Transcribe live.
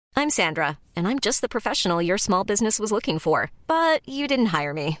I'm Sandra, and I'm just the professional your small business was looking for. But you didn't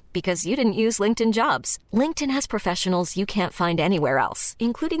hire me because you didn't use LinkedIn Jobs. LinkedIn has professionals you can't find anywhere else,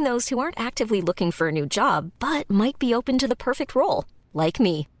 including those who aren't actively looking for a new job, but might be open to the perfect role, like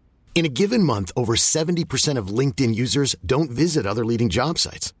me. In a given month, over 70% of LinkedIn users don't visit other leading job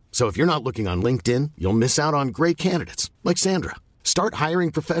sites. So if you're not looking on LinkedIn, you'll miss out on great candidates like Sandra. Start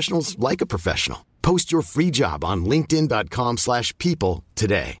hiring professionals like a professional. Post your free job on linkedin.com/people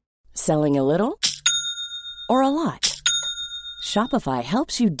today. Selling a little or a lot? Shopify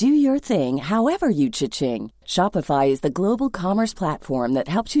helps you do your thing however you cha-ching. Shopify is the global commerce platform that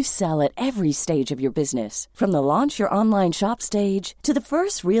helps you sell at every stage of your business. From the launch your online shop stage to the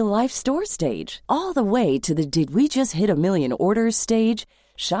first real-life store stage, all the way to the did we just hit a million orders stage.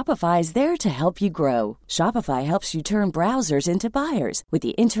 Shopify is there to help you grow. Shopify helps you turn browsers into buyers with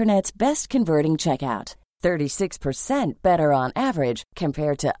the internet's best converting checkout. 36% better on average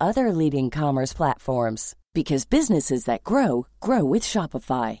compared to other leading commerce platforms. Because businesses that grow, grow with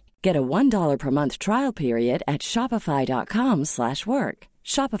Shopify. Get a $1 per month trial period at shopify.com/work.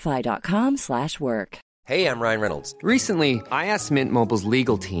 Shopify.com/work. Hey, I'm Ryan Reynolds. Recently, I asked Mint Mobile's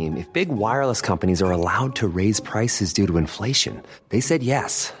legal team if big wireless companies are allowed to raise prices due to inflation. They said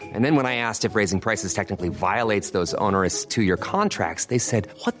yes. And then when I asked if raising prices technically violates those onerous 2-year contracts, they said,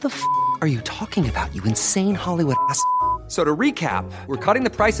 "What the f*** are you talking about, you insane Hollywood ass?" So to recap, we're cutting the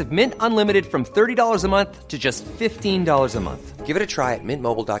price of Mint Unlimited from $30 a month to just $15 a month. Give it a try at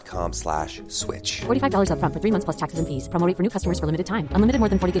mintmobile.com/switch. $45 up front for 3 months plus taxes and fees. Promo rate for new customers for limited time. Unlimited more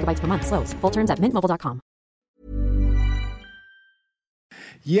than 40 gigabytes per month. Slows full terms at mintmobile.com.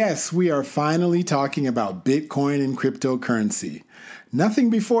 Yes, we are finally talking about Bitcoin and cryptocurrency. Nothing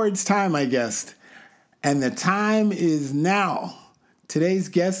before its time, I guessed. And the time is now. Today's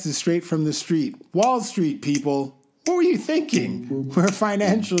guest is straight from the street. Wall Street, people. What were you thinking? We're a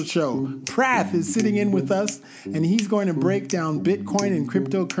financial show. Prath is sitting in with us, and he's going to break down Bitcoin and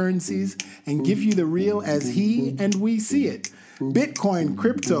cryptocurrencies and give you the real as he and we see it. Bitcoin,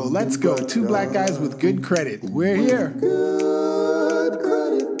 crypto, let's go. Two black guys with good credit. We're here.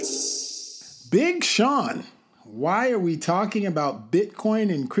 Big Sean, why are we talking about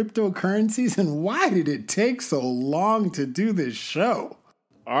Bitcoin and cryptocurrencies, and why did it take so long to do this show?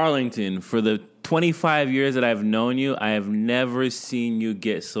 Arlington, for the 25 years that I've known you, I have never seen you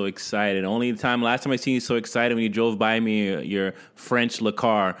get so excited. Last time I seen you so excited when you drove by me your French Le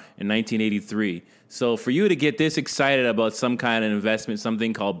Car in 1983. So for you to get this excited about some kind of investment,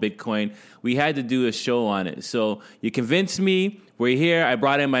 something called Bitcoin, we had to do a show on it. So you convinced me. We're here. I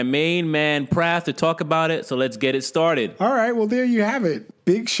brought in my main man, Prath, to talk about it. So let's get it started. All right. Well, there you have it.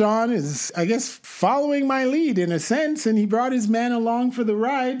 Big Sean is, I guess, following my lead in a sense, and he brought his man along for the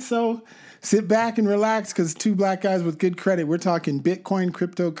ride. So sit back and relax, because two black guys with good credit. We're talking Bitcoin,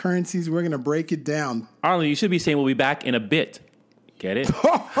 cryptocurrencies. We're going to break it down. Arlen, you should be saying we'll be back in a bit. Get it?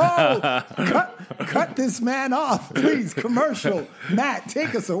 Cut this man off, please. Commercial. Matt,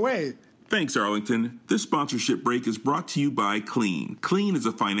 take us away. Thanks, Arlington. This sponsorship break is brought to you by Clean. Clean is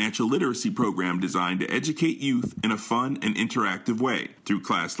a financial literacy program designed to educate youth in a fun and interactive way through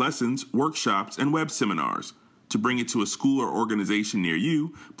class lessons, workshops, and web seminars. To bring it to a school or organization near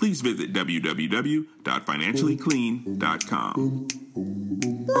you, please visit www.financiallyclean.com.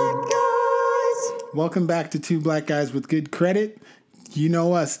 Black guys. Welcome back to Two Black Guys with Good Credit. You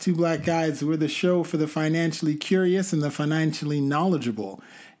know us, Two Black Guys. We're the show for the financially curious and the financially knowledgeable.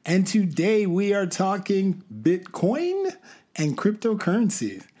 And today we are talking Bitcoin and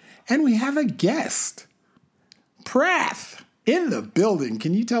cryptocurrencies. And we have a guest, Prath, in the building.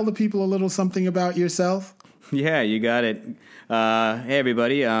 Can you tell the people a little something about yourself? Yeah, you got it. Hey,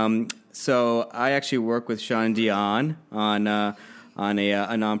 everybody. So I actually work with Sean Dion on a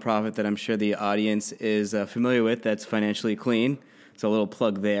nonprofit that I'm sure the audience is familiar with. That's Financially Clean. So a little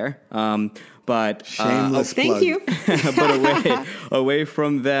plug there. But shameless plug. Thank you. But away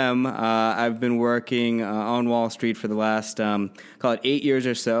from them, I've been working on Wall Street for the last, call it 8 years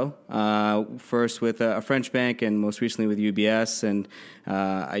or so. First with a French bank and most recently with UBS. And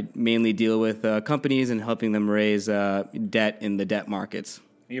I mainly deal with companies and helping them raise debt in the debt markets.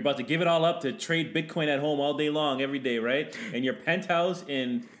 And you're about to give it all up to trade Bitcoin at home all day long, every day, right? In your penthouse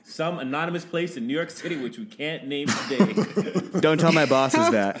in some anonymous place in New York City, which we can't name today. Don't tell my bosses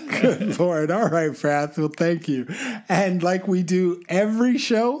that. Good Lord. All right, Prath. Well, thank you. And like we do every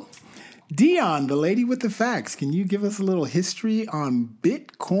show, Dion, the lady with the facts, can you give us a little history on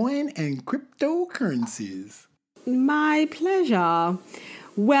Bitcoin and cryptocurrencies? My pleasure.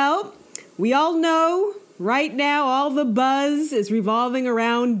 Well, we all know right now all the buzz is revolving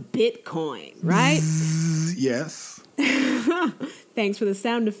around Bitcoin, right? Yes. Thanks for the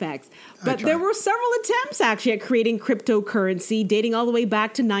sound effects. But there were several attempts actually at creating cryptocurrency dating all the way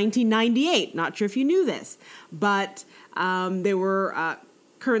back to 1998. Not sure if you knew this, but there were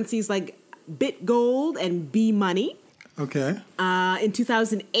currencies like BitGold and B-Money. Okay. In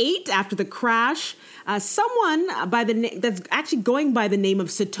 2008, after the crash, someone that's actually going by the name of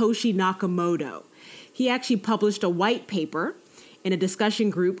Satoshi Nakamoto, he actually published a white paper in a discussion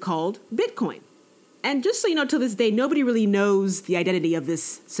group called Bitcoin. And just so you know, to this day, nobody really knows the identity of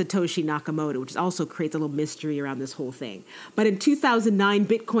this Satoshi Nakamoto, which also creates a little mystery around this whole thing. But in 2009,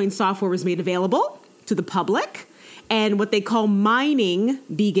 Bitcoin software was made available to the public, and what they call mining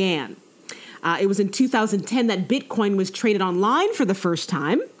began. It was in 2010 that Bitcoin was traded online for the first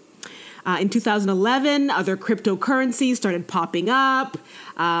time. In 2011, other cryptocurrencies started popping up.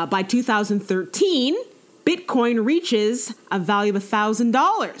 By 2013, Bitcoin reaches a value of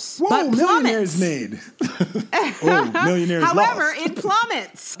 $1,000. Whoa, but millionaires made. Millionaires However, lost. it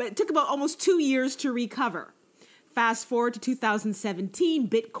plummets. But it took about almost 2 years to recover. Fast forward to 2017,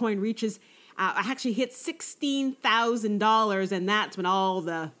 Bitcoin actually hits $16,000, and that's when all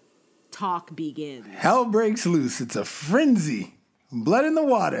the talk begins. Hell breaks loose. It's a frenzy. Blood in the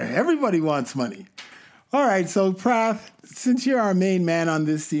water. Everybody wants money. All right, so Prath, since you're our main man on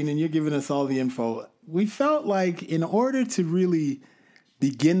this scene and you're giving us all the info, we felt like in order to really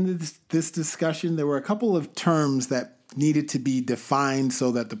begin this discussion, there were a couple of terms that needed to be defined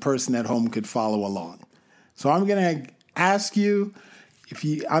so that the person at home could follow along. So I'm going to ask you,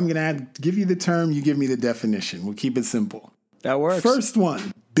 I'm going to give you the term, you give me the definition. We'll keep it simple. That works. First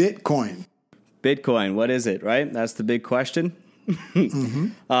one, Bitcoin. Bitcoin, what is it, right? That's the big question.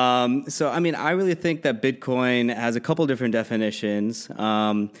 So, I mean, I really think that Bitcoin has a couple different definitions,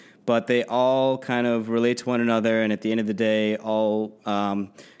 but they all kind of relate to one another, and at the end of the day, all kind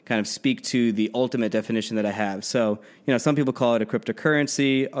of speak to the ultimate definition that I have. So, you know, some people call it a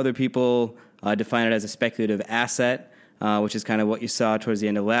cryptocurrency. Other people define it as a speculative asset, which is kind of what you saw towards the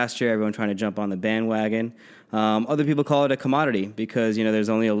end of last year, everyone trying to jump on the bandwagon. Other people call it a commodity because, you know, there's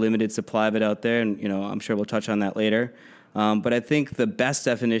only a limited supply of it out there, and, you know, I'm sure we'll touch on that later. But I think the best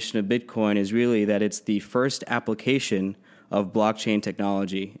definition of Bitcoin is really that it's the first application of blockchain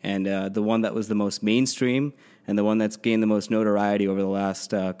technology, and the one that was the most mainstream and the one that's gained the most notoriety over the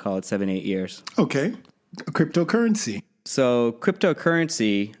last, call it 7-8 years. Okay. Cryptocurrency. So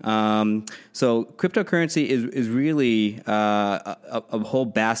cryptocurrency is really a whole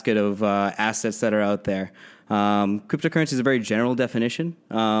basket of assets that are out there. Cryptocurrency is a very general definition.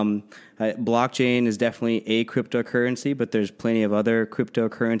 Blockchain is definitely a cryptocurrency, but there's plenty of other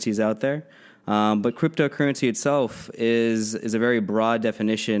cryptocurrencies out there. But cryptocurrency itself is a very broad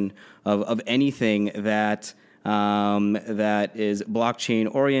definition of anything that is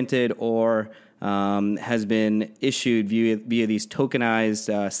blockchain oriented or has been issued via these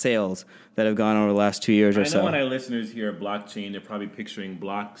tokenized sales that have gone over the last 2 years or so. I know when our listeners hear blockchain, they're probably picturing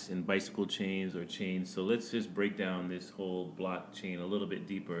blocks and bicycle chains or chains. So let's just break down this whole blockchain a little bit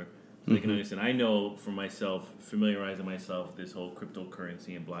deeper so they can understand. I know for myself, familiarizing myself with this whole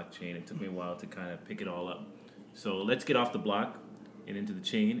cryptocurrency and blockchain, it took me a while to kind of pick it all up. So let's get off the block and into the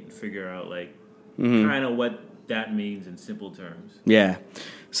chain and figure out kind of what that means in simple terms. Yeah.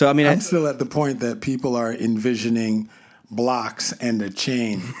 So, I mean, I'm still at the point that people are envisioning blocks and a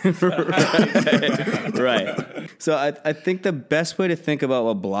chain. Right. So I think the best way to think about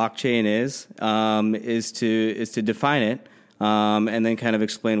what blockchain is to define it and then kind of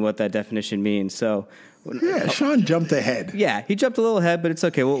explain what that definition means. So yeah, Sean jumped ahead. Yeah, he jumped a little ahead, but it's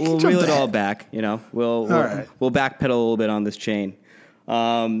okay. We'll reel it all back. You know, we'll backpedal a little bit on this chain.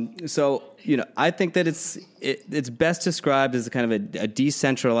 So, you know, I think that it's best described as a kind of a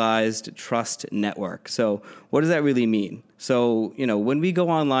decentralized trust network. So what does that really mean? So, you know, when we go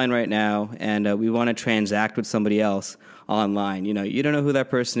online right now and we want to transact with somebody else online, you know, you don't know who that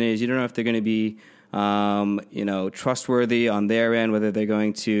person is. You don't know if they're going to be, you know, trustworthy on their end, whether they're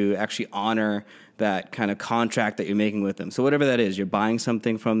going to actually honor that kind of contract that you're making with them. So whatever that is, you're buying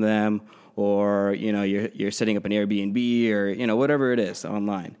something from them, or, you know, you're setting up an Airbnb or, you know, whatever it is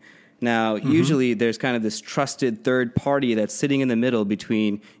online. Now, usually there's kind of this trusted third party that's sitting in the middle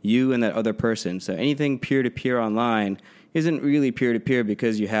between you and that other person. So anything peer-to-peer online isn't really peer-to-peer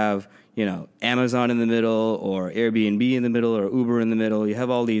because you have, you know, Amazon in the middle or Airbnb in the middle or Uber in the middle. You have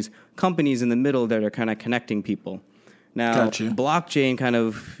all these companies in the middle that are kind of connecting people. Now, blockchain kind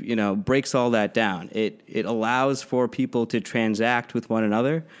of, you know, breaks all that down. It allows for people to transact with one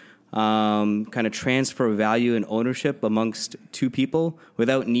another, kind of transfer value and ownership amongst two people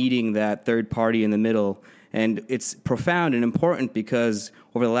without needing that third party in the middle. And it's profound and important because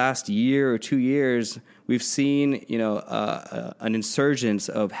over the last year or 2 years, we've seen, an insurgence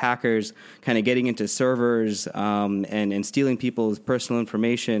of hackers kind of getting into servers and stealing people's personal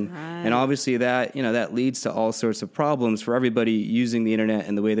information. Right. And obviously that leads to all sorts of problems for everybody using the internet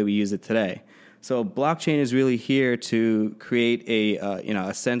and the way that we use it today. So blockchain is really here to create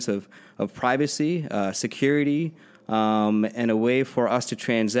a sense of privacy, security, and a way for us to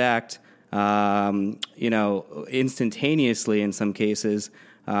transact, instantaneously in some cases,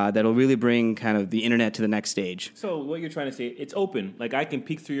 that'll really bring kind of the internet to the next stage. So what you're trying to say, it's open. Like I can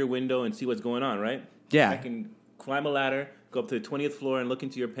peek through your window and see what's going on, right? Yeah. I can climb a ladder, go up to the 20th floor and look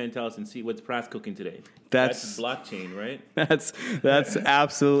into your penthouse and see what's Prath cooking today. That's blockchain, right? That's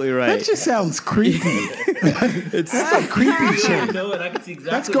absolutely right. That just sounds creepy. That's a creepy chain. You know what? I can see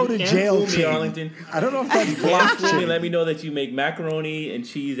exactly. Let's go to jail chain. Arlington. I don't know if that's blockchain. Let me know that you make macaroni and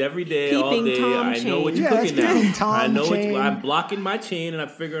cheese every day, all Peeping day. Tom I know what you're chain. cooking now. Tom I know chain. I'm blocking my chain and I'm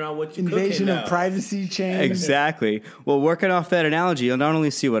figuring out what you're Invasion cooking now. of privacy chain. Exactly. Well, working off that analogy, you'll not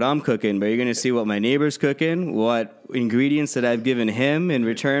only see what I'm cooking, but you're going to see what my neighbor's cooking, what ingredients that I've given him in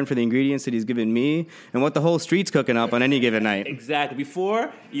return for the ingredients that he's given me, and what the whole street's cooking up on any given night. Exactly.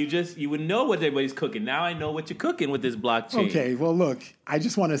 Before, you would know what everybody's cooking. Now I know what you're cooking with this blockchain. Okay, well, look, I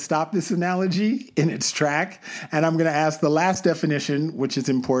just want to stop this analogy in its track, and I'm going to ask the last definition, which is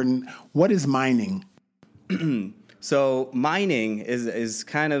important. What is mining? So mining is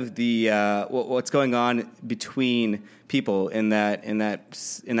kind of the what's going on between people in that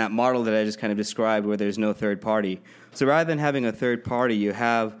model that I just kind of described, where there's no third party. So rather than having a third party, you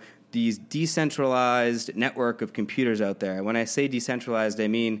have these decentralized network of computers out there. When I say decentralized, I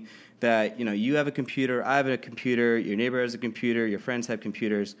mean that you have a computer, I have a computer, your neighbor has a computer, your friends have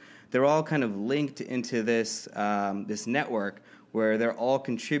computers. They're all kind of linked into this this network where they're all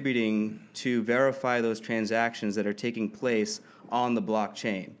contributing to verify those transactions that are taking place on the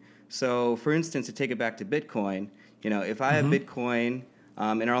blockchain. So, for instance, to take it back to Bitcoin, if I have Bitcoin,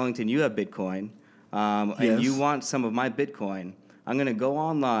 in Arlington you have Bitcoin, and you want some of my Bitcoin, I'm going to go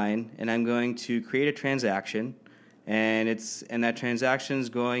online and I'm going to create a transaction, and that transaction is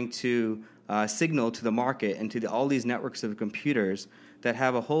going to signal to the market and to all these networks of computers that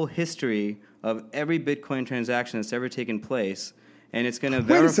have a whole history of every Bitcoin transaction that's ever taken place, and it's going to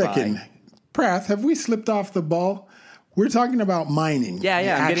verify. Wait a second. Prath, have we slipped off the ball? We're talking about mining.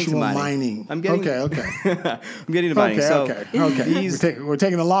 Yeah, I'm getting to mining. Okay. I'm getting to mining. Okay. We're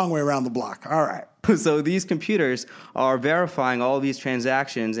taking a long way around the block. All right. So these computers are verifying all these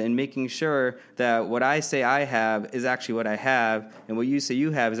transactions and making sure that what I say I have is actually what I have, and what you say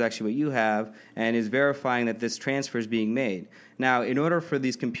you have is actually what you have, and is verifying that this transfer is being made. Now, in order for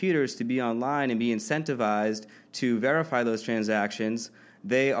these computers to be online and be incentivized to verify those transactions,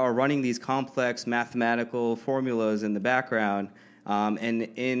 they are running these complex mathematical formulas in the background, and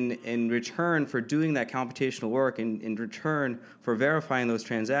in return for doing that computational work, in return for verifying those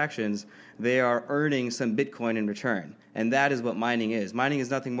transactions, they are earning some Bitcoin in return. And that is what mining is. Mining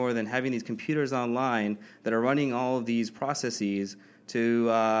is nothing more than having these computers online that are running all of these processes to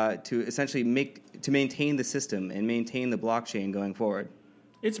essentially maintain the system and maintain the blockchain going forward.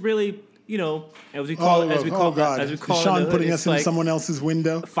 It's really, as we call Sean putting us in someone else's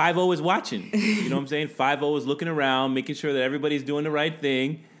window. 5-0 is watching. You know what I'm saying? 5-0 is looking around, making sure that everybody's doing the right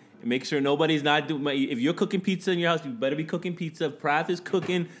thing, and make sure nobody's not doing. If you're cooking pizza in your house, you better be cooking pizza. If Prath is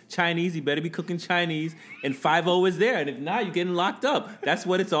cooking Chinese, you better be cooking Chinese. And 5-0 is there, and if not, you're getting locked up. That's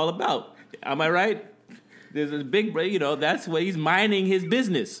what it's all about. Am I right? There's a big, that's what he's mining his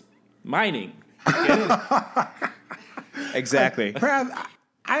business. Mining. Exactly. Prath,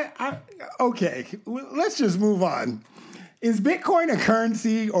 okay, let's just move on. Is Bitcoin a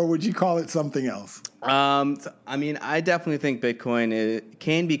currency, or would you call it something else? I definitely think Bitcoin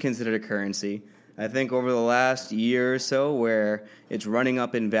can be considered a currency. I think over the last year or so, where it's running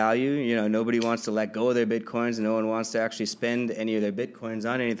up in value, nobody wants to let go of their Bitcoins, and no one wants to actually spend any of their Bitcoins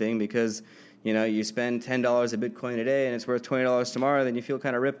on anything because, you spend $10 a Bitcoin today and it's worth $20 tomorrow, then you feel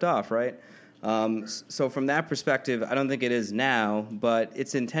kind of ripped off, right? So from that perspective, I don't think it is now, but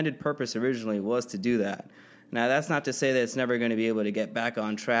its intended purpose originally was to do that. Now, that's not to say that it's never going to be able to get back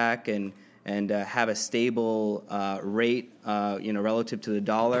on track and have a stable rate, relative to the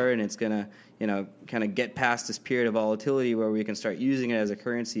dollar, and it's going to, kind of get past this period of volatility where we can start using it as a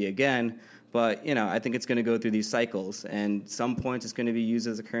currency again. But, I think it's going to go through these cycles, and some points it's going to be used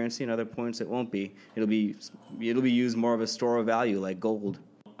as a currency, and other points it won't be. It'll be used more of a store of value, like gold.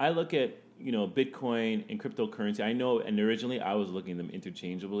 I look at Bitcoin and cryptocurrency. I know, and originally I was looking at them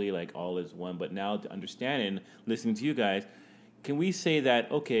interchangeably, like all is one. But now, to understand and listening to you guys, can we say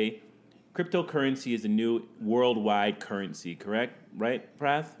that, okay, cryptocurrency is a new worldwide currency, correct? Right,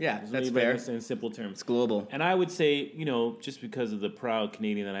 Prath? Yeah, that's fair. In simple terms. It's global. And I would say, just because of the proud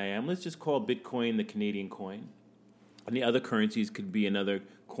Canadian that I am, let's just call Bitcoin the Canadian coin. And the other currencies could be another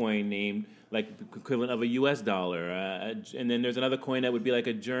coin named like the equivalent of a U.S. dollar. And then there's another coin that would be like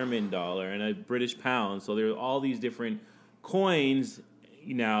a German dollar and a British pound. So there are all these different coins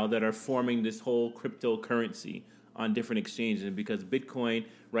now that are forming this whole cryptocurrency on different exchanges. And because Bitcoin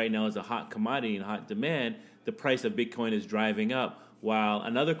right now is a hot commodity and hot demand, the price of Bitcoin is driving up, while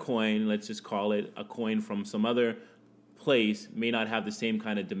another coin, let's just call it a coin from some other place, may not have the same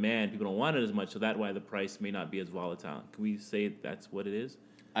kind of demand. People don't want it as much, so that's why the price may not be as volatile. Can we say that's what it is?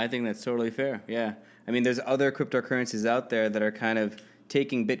 I think that's totally fair, yeah. I mean, there's other cryptocurrencies out there that are kind of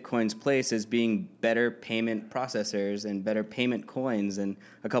taking Bitcoin's place as being better payment processors and better payment coins. And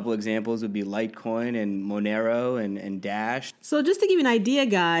a couple examples would be Litecoin and Monero and Dash. So just to give you an idea,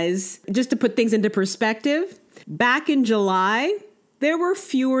 guys, just to put things into perspective, back in July, there were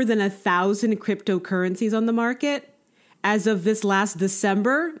fewer than 1,000 cryptocurrencies on the market. As of this last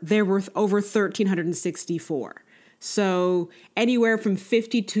December, there were over 1,364. So anywhere from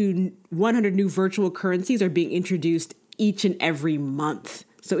 50 to 100 new virtual currencies are being introduced each and every month.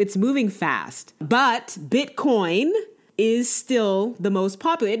 So it's moving fast. But Bitcoin is still the most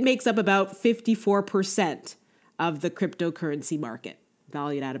popular. It makes up about 54% of the cryptocurrency market,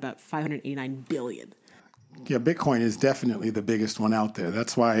 valued at about $589 billion. Yeah, Bitcoin is definitely the biggest one out there.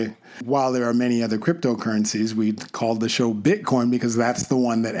 That's why, while there are many other cryptocurrencies, we called the show Bitcoin because that's the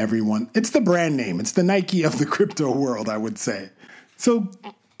one that it's the brand name. It's the Nike of the crypto world, I would say. So,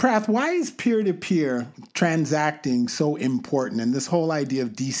 Prath, why is peer-to-peer transacting so important and this whole idea of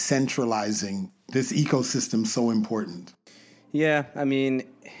decentralizing this ecosystem so important? Yeah, I mean,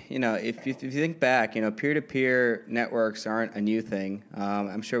 if you think back, peer-to-peer networks aren't a new thing.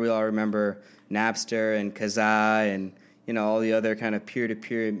 I'm sure we all remember Napster and Kazaa and, all the other kind of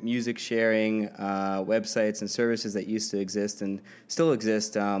peer-to-peer music sharing websites and services that used to exist and still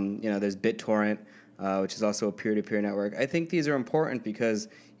exist. There's BitTorrent, which is also a peer-to-peer network. I think these are important because,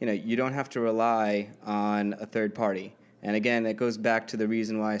 you don't have to rely on a third party. And again, it goes back to the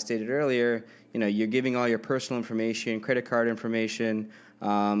reason why I stated earlier, you're giving all your personal information, credit card information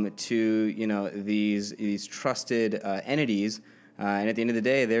to, these trusted entities. And at the end of the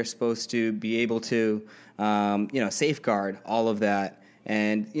day, they're supposed to be able to, safeguard all of that.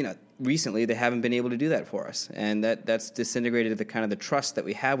 And, recently they haven't been able to do that for us. And that's disintegrated the kind of the trust that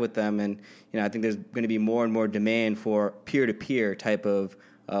we have with them. And, I think there's going to be more and more demand for peer-to-peer type of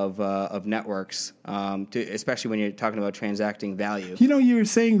networks, especially when you're talking about transacting value. You're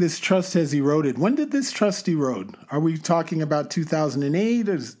saying this trust has eroded. When did this trust erode? Are we talking about 2008?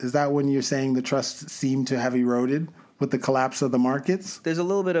 Or is that when you're saying the trust seemed to have eroded with the collapse of the markets? There's a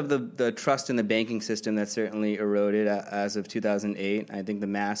little bit of the trust in the banking system that certainly eroded as of 2008. I think the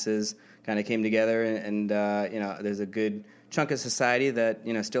masses kind of came together and there's a good chunk of society that,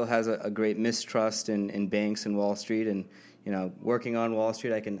 still has a great mistrust in banks and Wall Street. And, working on Wall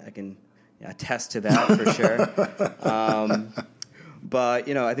Street, I can attest to that for sure. But,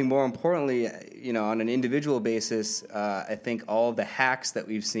 I think more importantly, on an individual basis, I think all of the hacks that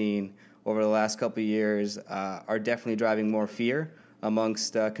we've seen over the last couple of years are definitely driving more fear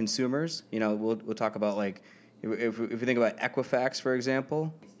amongst consumers. We'll talk about, like, if we think about Equifax, for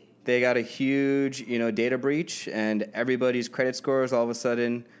example, they got a huge, data breach, and everybody's credit scores all of a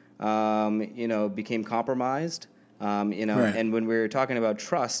sudden, became compromised. Right. And when we're talking about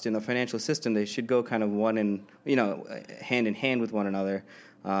trust in the financial system, they should go kind of hand in hand with one another.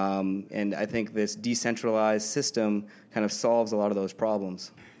 And I think this decentralized system kind of solves a lot of those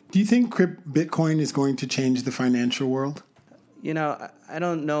problems. Do you think Bitcoin is going to change the financial world? I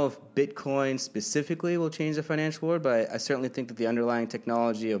don't know if Bitcoin specifically will change the financial world, but I certainly think that the underlying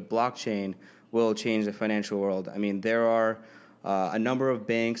technology of blockchain will change the financial world. I mean, there are a number of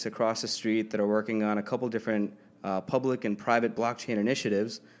banks across the street that are working on a couple different public and private blockchain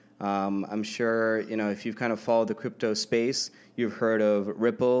initiatives. I'm sure, if you've kind of followed the crypto space, you've heard of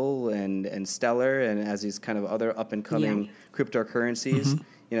Ripple and Stellar and as these kind of other up-and-coming cryptocurrencies.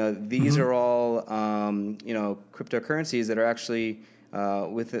 Mm-hmm. These are all, cryptocurrencies that are actually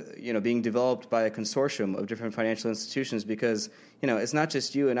being developed by a consortium of different financial institutions because, it's not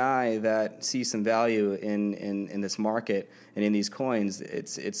just you and I that see some value in this market and in these coins.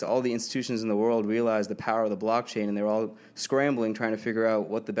 It's all the institutions in the world realize the power of the blockchain, and they're all scrambling, trying to figure out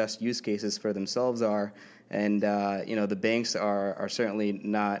what the best use cases for themselves are. And, the banks are certainly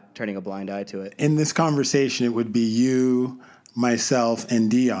not turning a blind eye to it. In this conversation, it would be you, myself, and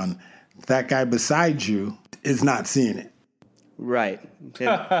Dion. That guy beside you is not seeing it. Right.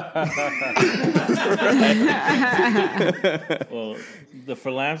 Well, the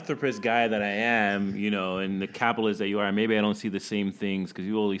philanthropist guy that I am, and the capitalist that you are, maybe I don't see the same things because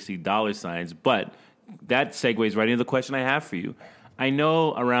you only see dollar signs. But that segues right into the question I have for you. I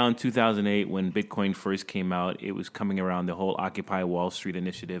know around 2008 when Bitcoin first came out, it was coming around the whole Occupy Wall Street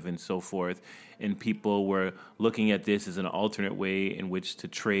initiative and so forth, and people were looking at this as an alternate way in which to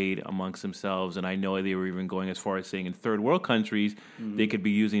trade amongst themselves. And I know they were even going as far as saying in third world countries, they could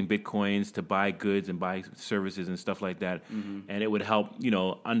be using Bitcoins to buy goods and buy services and stuff like that. And it would help,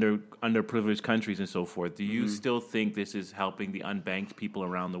 underprivileged countries and so forth. Do you still think this is helping the unbanked people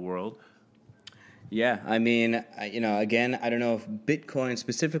around the world? Yeah, I mean, again, I don't know if Bitcoin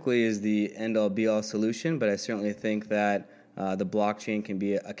specifically is the end-all, be-all solution, but I certainly think that the blockchain can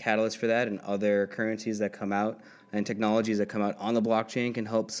be a catalyst for that, and other currencies that come out and technologies that come out on the blockchain can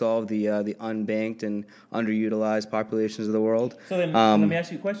help solve the unbanked and underutilized populations of the world. So then, let me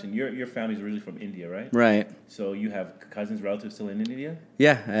ask you a question. Your family's originally from India, right? Right. So you have cousins, relatives still in India?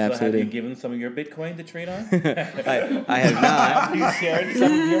 Yeah, absolutely. So have you given some of your Bitcoin to trade on? I have not. Have you shared some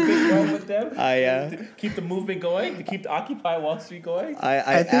of your Bitcoin with them? To keep the movement going? To keep the Occupy Wall Street going?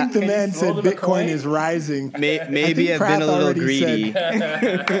 I think the man said Bitcoin is rising. Maybe I've been a little greedy.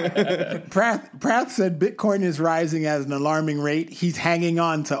 Prath said Bitcoin is rising at an alarming rate. He's hanging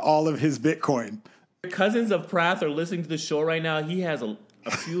on to all of his Bitcoin. Cousins of Prath are listening to the show right now. He has a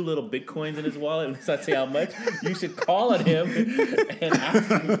few little Bitcoins in his wallet. Let's not say how much. You should call on him and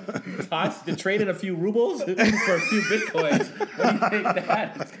ask him to trade in a few rubles for a few Bitcoins. What do you think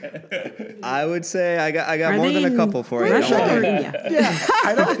that? I would say I got more than a couple for you. Yeah,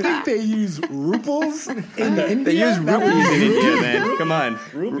 I don't think they use rubles in India. They use rupees in India, man. Come on,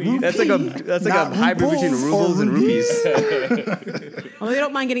 rupees. That's like a hybrid between rubles and rupees. Well, they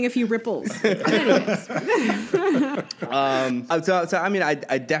don't mind getting a few ripples. Anyways. So I mean,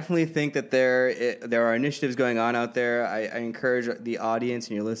 I definitely think that there are initiatives going on out there. I encourage the audience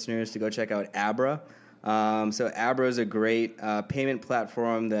and your listeners to go check out Abra. So Abra is a great payment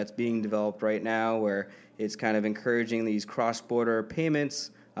platform that's being developed right now, where it's kind of encouraging these cross-border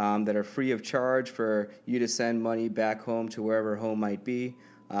payments that are free of charge for you to send money back home to wherever home might be.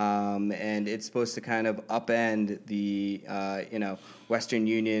 And it's supposed to kind of upend the Western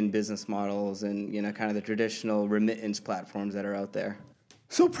Union business models and kind of the traditional remittance platforms that are out there.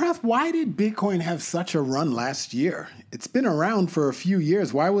 So, Prath, why did Bitcoin have such a run last year? It's been around for a few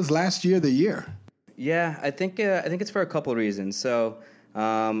years. Why was last year the year? Yeah, I think it's for a couple of reasons. So,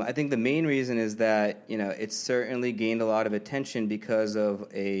 I think the main reason is that it's certainly gained a lot of attention because of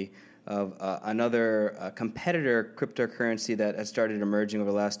another competitor cryptocurrency that has started emerging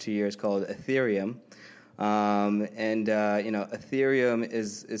over the last 2 years called Ethereum. Ethereum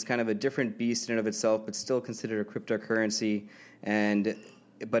is kind of a different beast in and of itself, but still considered a cryptocurrency.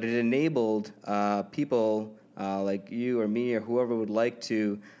 But it enabled people like you or me or whoever would like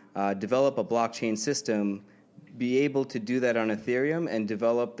to develop a blockchain system, be able to do that on Ethereum and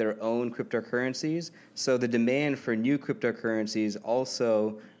develop their own cryptocurrencies. So the demand for new cryptocurrencies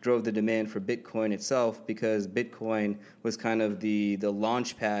also drove the demand for Bitcoin itself, because Bitcoin was kind of the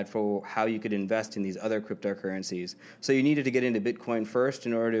launch pad for how you could invest in these other cryptocurrencies. So you needed to get into Bitcoin first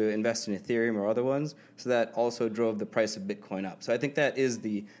in order to invest in Ethereum or other ones. So that also drove the price of Bitcoin up. So I think that is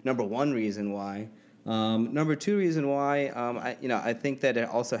the number one reason why. Number two reason why, I think that it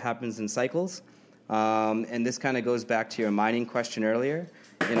also happens in cycles. And this kind of goes back to your mining question earlier.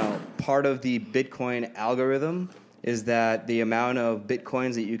 Part of the Bitcoin algorithm is that the amount of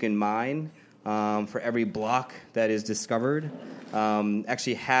Bitcoins that you can mine for every block that is discovered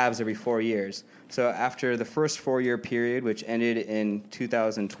actually halves every 4 years. So after the first 4-year period, which ended in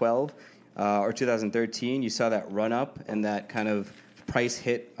 2012 or 2013, you saw that run up and that kind of price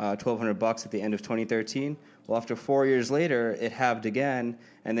hit $1,200 at the end of 2013. Well, after 4 years later, it halved again,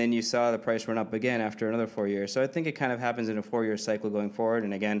 and then you saw the price run up again after another 4 years. So I think it kind of happens in a 4-year cycle going forward.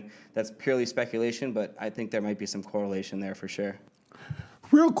 And again, that's purely speculation, but I think there might be some correlation there for sure.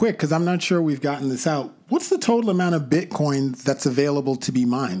 Real quick, because I'm not sure we've gotten this out, what's the total amount of Bitcoin that's available to be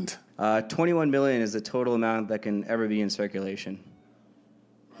mined? 21 million is the total amount that can ever be in circulation.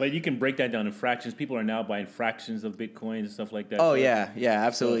 But you can break that down in fractions. People are now buying fractions of Bitcoins and stuff like that. Oh, yeah,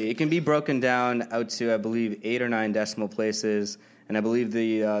 absolutely. It can be broken down out to, I believe, 8 or 9 decimal places. And I believe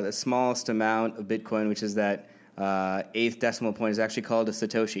the smallest amount of Bitcoin, which is that 8th decimal point, is actually called a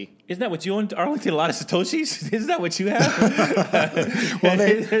Satoshi. Isn't that what you own, Arlington? A lot of Satoshis? Isn't that what you have? Well,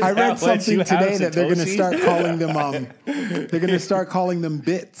 I read something today that they're going to start calling them. They're going to start calling them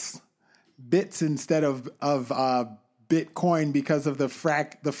bits instead of Bitcoin because of the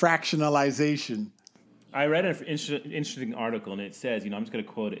fractionalization. I read an interesting article, and it says, I'm just going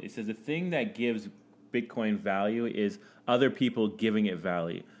to quote it. It says, the thing that gives Bitcoin value is other people giving it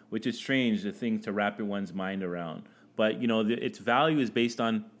value, which is strange, the thing to wrap one's mind around. But, its value is based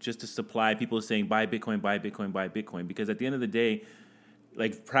on just a supply. People are saying, buy Bitcoin, buy Bitcoin, buy Bitcoin. Because at the end of the day,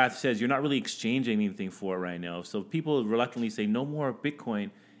 like Prath says, you're not really exchanging anything for it right now. So if people reluctantly say, no more Bitcoin,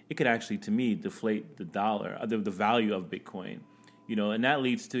 it could actually, to me, deflate the dollar, the value of Bitcoin. And that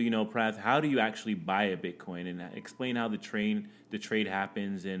leads to, Prath, how do you actually buy a Bitcoin? And explain how the trade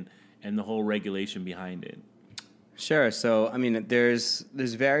happens and the whole regulation behind it. Sure. So, there's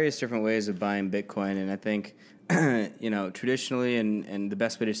various different ways of buying Bitcoin, and I think, traditionally and the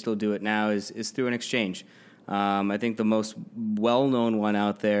best way to still do it now is through an exchange. I think the most well-known one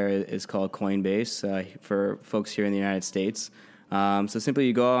out there is called Coinbase for folks here in the United States. So simply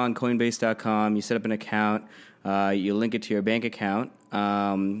you go on Coinbase.com, you set up an account, you link it to your bank account,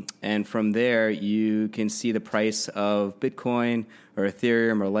 and from there you can see the price of Bitcoin or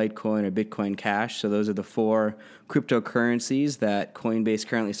Ethereum or Litecoin or Bitcoin Cash. So those are the 4 cryptocurrencies that Coinbase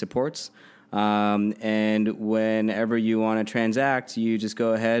currently supports. And whenever you want to transact, you just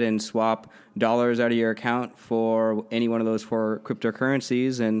go ahead and swap dollars out of your account for any one of those 4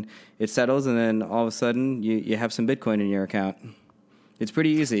 cryptocurrencies, and it settles, and then all of a sudden you have some Bitcoin in your account. It's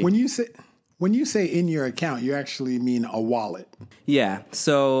pretty easy. When you say in your account, you actually mean a wallet. Yeah.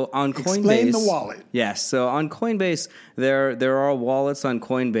 So on Coinbase, explain the wallet. Yes. So on Coinbase, there are wallets on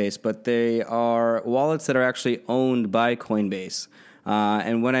Coinbase, but they are wallets that are actually owned by Coinbase.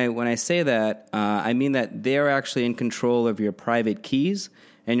 And when I say that, I mean that they're actually in control of your private keys,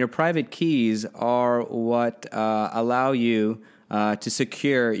 and your private keys are what allow you to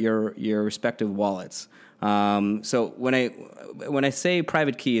secure your respective wallets. So when I say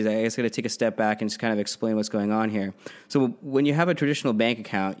private keys, I guess I got to take a step back and just kind of explain what's going on here. So when you have a traditional bank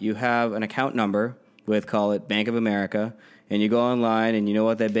account, you have an account number with, call it Bank of America, and you go online and you know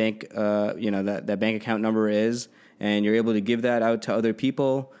what that bank that bank account number is. And you're able to give that out to other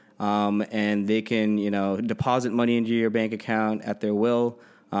people, and they can, deposit money into your bank account at their will.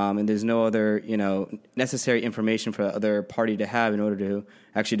 And there's no other, necessary information for the other party to have in order to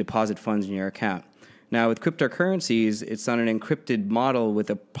actually deposit funds in your account. Now, with cryptocurrencies, it's on an encrypted model with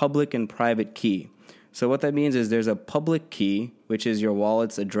a public and private key. So what that means is there's a public key, which is your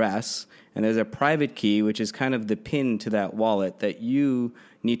wallet's address, and there's a private key, which is kind of the pin to that wallet that you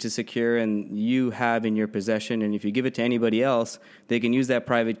need to secure and you have in your possession. And if you give it to anybody else, they can use that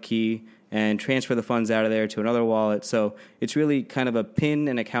private key and transfer the funds out of there to another wallet. So it's really kind of a PIN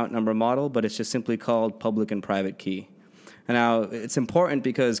and account number model, but it's just simply called public and private key. And now it's important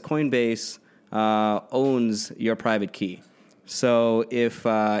because Coinbase owns your private key. So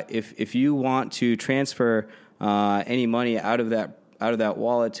if you want to transfer any money out of that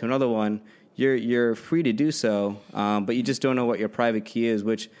wallet to another one, you're free to do so, but you just don't know what your private key is,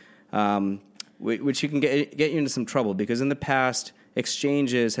 which you can get you into some trouble because in the past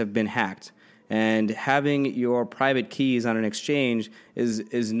exchanges have been hacked, and having your private keys on an exchange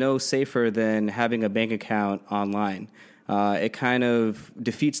is no safer than having a bank account online. It kind of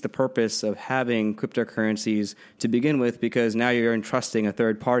defeats the purpose of having cryptocurrencies to begin with because now you're entrusting a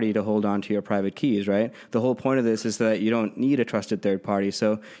third party to hold on to your private keys, right? The whole point of this is that you don't need a trusted third party.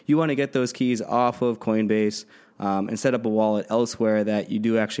 So you want to get those keys off of Coinbase and set up a wallet elsewhere that you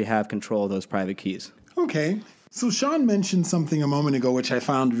do actually have control of those private keys. Okay. So Sean mentioned something a moment ago, which I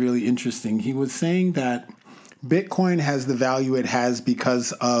found really interesting. He was saying that Bitcoin has the value it has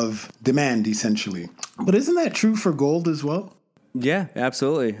because of demand, essentially. But isn't that true for gold as well? Yeah,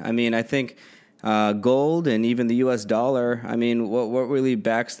 absolutely. I mean, I think gold and even the U.S. dollar, I mean, what really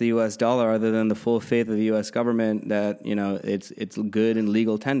backs the U.S. dollar other than the full faith of the U.S. government that, it's good and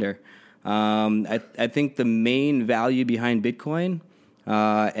legal tender? I think the main value behind Bitcoin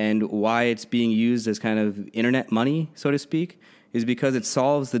and why it's being used as kind of internet money, so to speak, is because it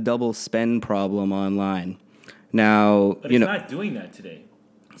solves the double spend problem online. Now, but it's not doing that today.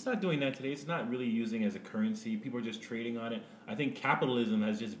 It's not doing that today. It's not really using it as a currency. People are just trading on it. I think capitalism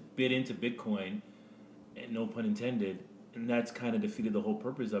has just bit into Bitcoin, and no pun intended, and that's kind of defeated the whole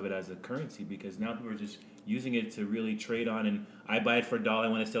purpose of it as a currency because now people are just using it to really trade on. And I buy it for $1, I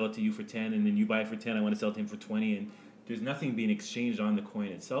want to sell it to you for 10, and then you buy it for 10, I want to sell it to him for 20, and there's nothing being exchanged on the coin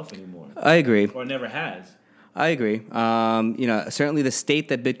itself anymore. I agree. Or never has. I agree. Certainly the state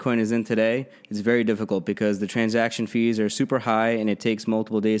that Bitcoin is in today is very difficult because the transaction fees are super high and it takes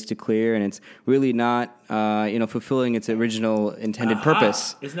multiple days to clear, and it's really not, fulfilling its original intended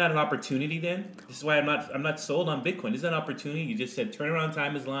purpose. Isn't that an opportunity then? This is why I'm not sold on Bitcoin. Isn't that an opportunity? You just said turnaround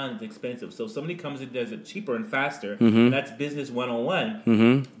time is long, it's expensive. So if somebody comes and does it cheaper and faster, and that's business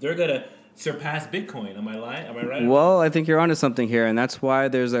 101, they're gonna surpass Bitcoin. Am I lying? Am I right? Well, I think you're onto something here, and that's why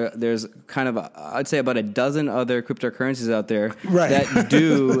there's kind of I'd say about a dozen other cryptocurrencies out there that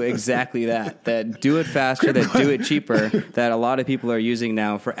do exactly that do it faster, that do it cheaper, that a lot of people are using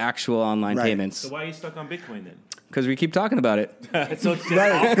now for actual online payments. So why are you stuck on Bitcoin then? Because we keep talking about it. So it's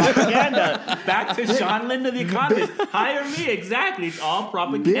all propaganda. Back to Sean Linda, the economist. Hire me. Exactly. It's all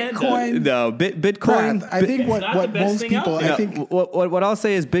propaganda. Bitcoin. No, Bitcoin. I think what most people. I think what I'll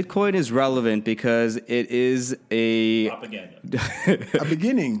say is Bitcoin is relevant because it is propaganda. a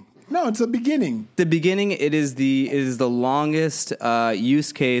beginning. No, it's a beginning. The beginning. It is the longest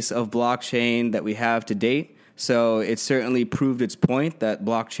use case of blockchain that we have to date. So it certainly proved its point that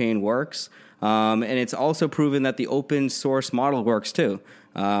blockchain works. And it's also proven that the open source model works too.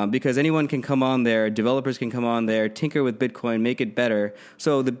 Because anyone can come on there, developers can come on there, tinker with Bitcoin, make it better.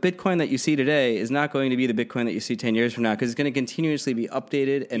 So the Bitcoin that you see today is not going to be the Bitcoin that you see 10 years from now, because it's going to continuously be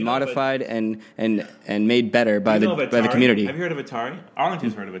updated and modified and made better by the community. Have you heard of Atari?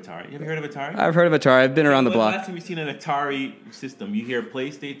 Arlington's heard of Atari. Have you heard of Atari? I've heard of Atari. I've been around the block. Last time we've seen an Atari system, you hear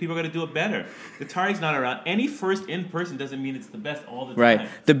PlayStation, people are going to do it better. Atari's not around. Any first in-person doesn't mean it's the best all the time. Right.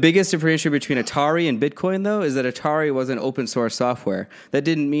 The biggest differentiator between Atari and Bitcoin, though, is that Atari was an open source software. That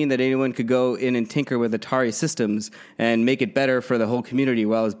didn't mean that anyone could go in and tinker with Atari systems and make it better for the whole community,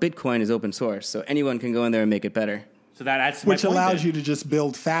 whereas Bitcoin is open source. So anyone can go in there and make it better. So that's my which point allows then. you to just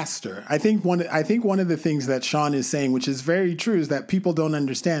build faster. I think one of the things that Sean is saying, which is very true, is that people don't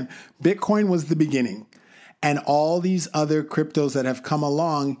understand. Bitcoin was the beginning, and all these other cryptos that have come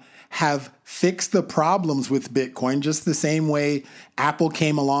along have fixed the problems with Bitcoin, just the same way Apple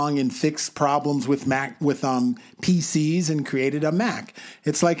came along and fixed problems with PCs and created a Mac.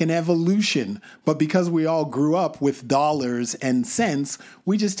 It's like an evolution, but because we all grew up with dollars and cents,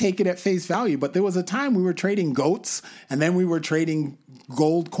 we just take it at face value. But there was a time we were trading goats, and then we were trading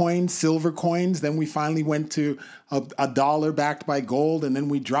gold coins, silver coins. Then we finally went to a dollar backed by gold, and then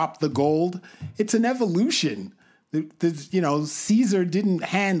we dropped the gold. It's an evolution. Caesar didn't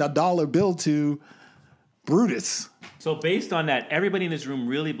hand a dollar bill to Brutus. So based on that, everybody in this room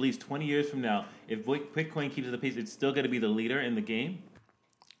really believes 20 years from now, if Bitcoin keeps at the pace, it's still going to be the leader in the game?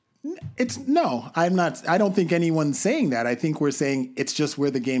 I'm not. I don't think anyone's saying that. I think we're saying it's just where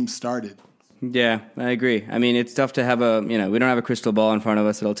the game started. Yeah, I agree. I mean, it's tough to have we don't have a crystal ball in front of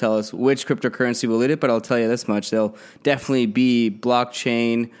us that'll tell us which cryptocurrency will lead it, but I'll tell you this much. There'll definitely be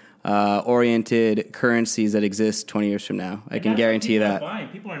blockchain oriented currencies that exist 20 years from now. I can guarantee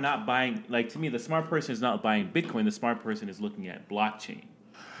that. People are not buying, like, to me, the smart person is not buying Bitcoin. The smart person is looking at blockchain.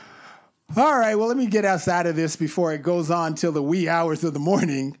 All right, well, let me get us out of this before it goes on till the wee hours of the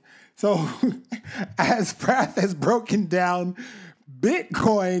morning. So as Prath has broken down,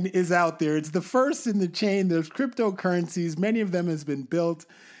 Bitcoin is out there. It's the first in the chain. There's cryptocurrencies. Many of them has been built.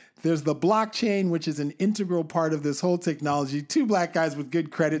 There's the blockchain, which is an integral part of this whole technology. Two black guys with good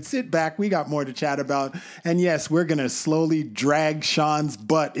credit. Sit back. We got more to chat about. And yes, we're going to slowly drag Sean's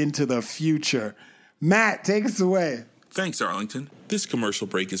butt into the future. Matt, take us away. Thanks, Arlington. This commercial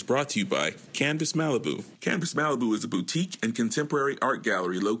break is brought to you by Canvas Malibu. Canvas Malibu is a boutique and contemporary art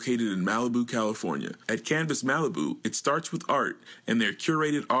gallery located in Malibu, California. At Canvas Malibu, it starts with art, and their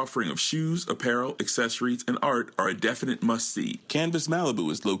curated offering of shoes, apparel, accessories, and art are a definite must-see. Canvas Malibu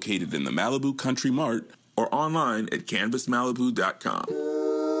is located in the Malibu Country Mart or online at canvasmalibu.com.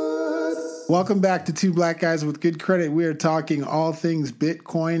 Welcome back to Two Black Guys with Good Credit. We are talking all things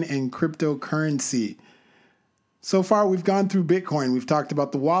Bitcoin and cryptocurrency. So far, we've gone through Bitcoin. We've talked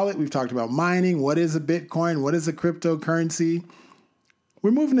about the wallet. We've talked about mining. What is a Bitcoin? What is a cryptocurrency?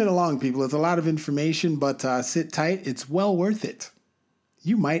 We're moving it along, people. It's a lot of information, but sit tight. It's well worth it.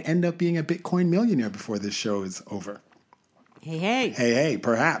 You might end up being a Bitcoin millionaire before this show is over. Hey,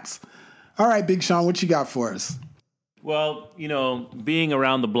 perhaps. All right, Big Sean, what you got for us? Well, being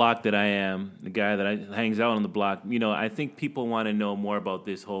around the block that I am, the guy that hangs out on the block, I think people want to know more about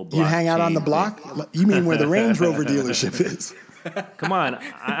this whole blockchain. You hang out on the block? You mean where the Range Rover dealership is? Come on,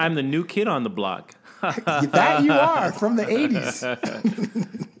 I'm the new kid on the block. That you are, from the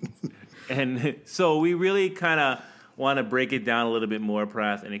 80s. And so we really kind of want to break it down a little bit more,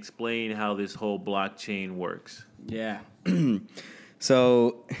 Prath, and explain how this whole blockchain works. Yeah.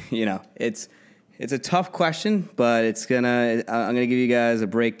 So, it's a tough question, but I'm gonna give you guys a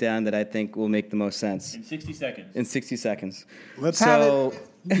breakdown that I think will make the most sense. In 60 seconds. In 60 seconds. Let's have it.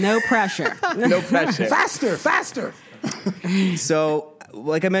 No pressure. No pressure. Faster. So,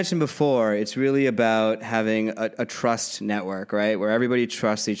 like I mentioned before, it's really about having a trust network, right? Where everybody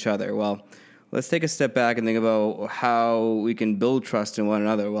trusts each other. Well, let's take a step back and think about how we can build trust in one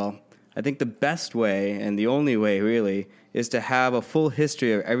another. Well, I think the best way and the only way, really, is to have a full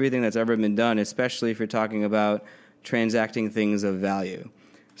history of everything that's ever been done, especially if you're talking about transacting things of value.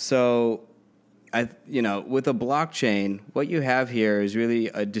 So, with a blockchain, what you have here is really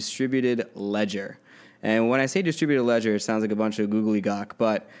a distributed ledger. And when I say distributed ledger, it sounds like a bunch of googly gawk,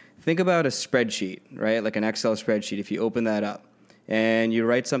 but think about a spreadsheet, right? Like an Excel spreadsheet. If you open that up and you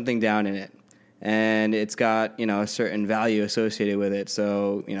write something down in it, and it's got, a certain value associated with it.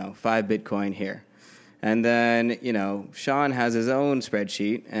 So, 5 Bitcoin here. And then, Sean has his own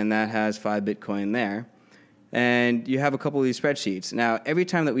spreadsheet, and that has 5 Bitcoin there. And you have a couple of these spreadsheets. Now, every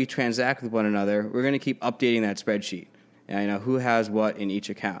time that we transact with one another, we're going to keep updating that spreadsheet. Who has what in each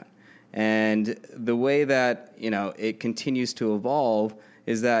account. And the way that, it continues to evolve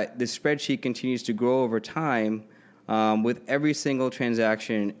is that the spreadsheet continues to grow over time with every single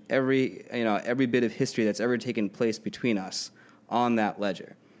transaction, every bit of history that's ever taken place between us on that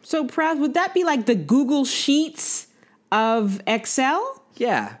ledger. So, Praz, would that be like the Google Sheets of Excel?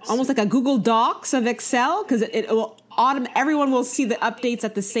 Yeah. Almost like a Google Docs of Excel? Because it will everyone will see the updates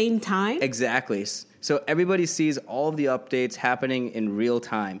at the same time? Exactly. So everybody sees all of the updates happening in real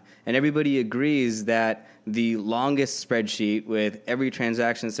time. And everybody agrees that the longest spreadsheet with every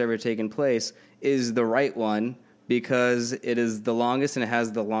transaction that's ever taken place is the right one because it is the longest and it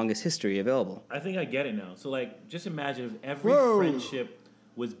has the longest history available. I think I get it now. So, just imagine if every friendship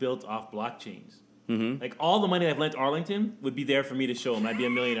was built off blockchains. Mm-hmm. Like, all the money I've lent Arlington would be there for me to show him. I'd be a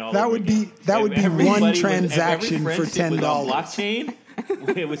millionaire all over again. That would be one transaction for $10. Blockchain,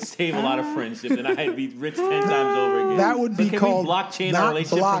 it would save a lot of friendship, and I'd be rich 10 times over again. That would be called blockchain not our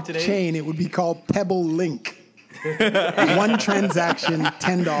relationship from today? blockchain. It would be called Pebble Link. One transaction,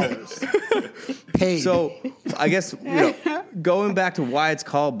 $10. Paid. So I guess going back to why it's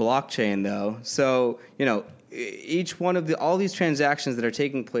called blockchain, though. So each one of all these transactions that are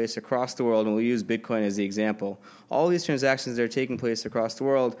taking place across the world, and we'll use Bitcoin as the example, all these transactions that are taking place across the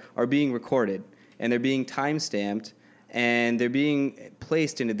world are being recorded, and they're being time-stamped, and they're being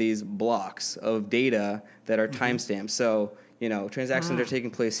placed into these blocks of data that are time-stamped. So, transactions are taking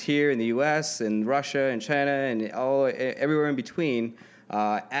place here in the U.S., and Russia, and China, and everywhere in between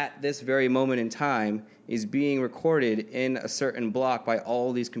at this very moment in time is being recorded in a certain block by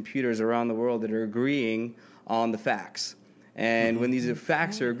all these computers around the world that are agreeing on the facts. And when these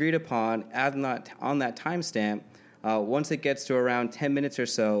facts are agreed upon on that timestamp, once it gets to around 10 minutes or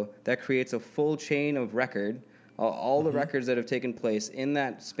so, that creates a full chain of record, all the records that have taken place in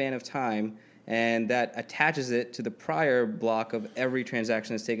that span of time, and that attaches it to the prior block of every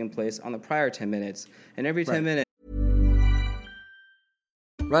transaction that's taken place on the prior 10 minutes. And every 10 minutes...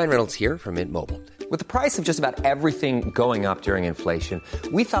 Ryan Reynolds here from Mint Mobile. With the price of just about everything going up during inflation,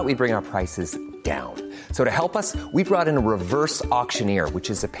 we thought we'd bring our prices down. So to help us, we brought in a reverse auctioneer, which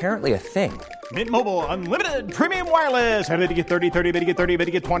is apparently a thing. Mint Mobile Unlimited Premium Wireless. How to get 30, 30, bit to get 30, bit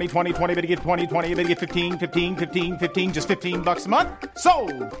to get 20, 20, 20, bit to get 20, 20, bit to get 15, 15, 15, 15, just $15 a month?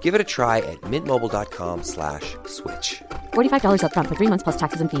 Sold! Give it a try at mintmobile.com/switch. $45 up front for 3 months plus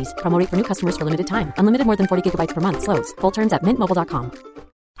taxes and fees. Promo rate for new customers for limited time. Unlimited more than 40 gigabytes per month. Slows full terms at mintmobile.com.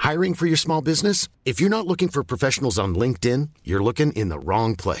 Hiring for your small business? If you're not looking for professionals on LinkedIn, you're looking in the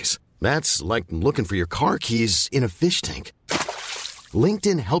wrong place. That's like looking for your car keys in a fish tank.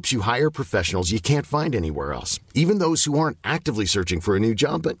 LinkedIn helps you hire professionals you can't find anywhere else, even those who aren't actively searching for a new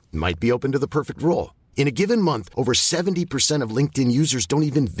job but might be open to the perfect role. In a given month, over 70% of LinkedIn users don't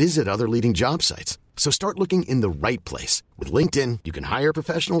even visit other leading job sites. So start looking in the right place. With LinkedIn, you can hire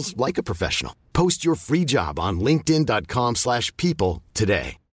professionals like a professional. Post your free job on linkedin.com/people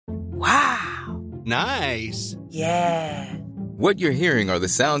today. Wow. Nice. Yeah. What you're hearing are the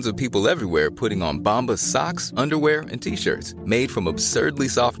sounds of people everywhere putting on Bombas socks, underwear, and T-shirts made from absurdly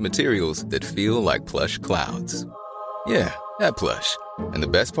soft materials that feel like plush clouds. Yeah, that plush. And the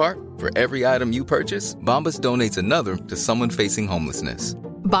best part? For every item you purchase, Bombas donates another to someone facing homelessness.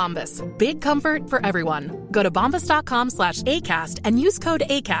 Bombas. Big comfort for everyone. Go to bombas.com/ACAST and use code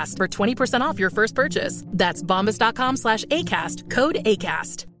ACAST for 20% off your first purchase. That's bombas.com/ACAST. Code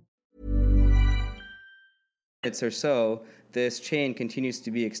ACAST. Or so, this chain continues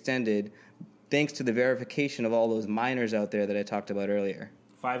to be extended thanks to the verification of all those miners out there that I talked about earlier.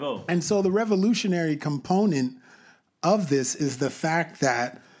 5-0. And so the revolutionary component of this is the fact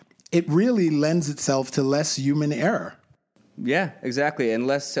that it really lends itself to less human error. Yeah, exactly, and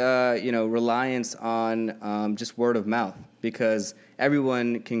less reliance on just word of mouth, because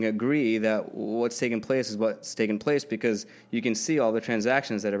everyone can agree that what's taken place is what's taken place because you can see all the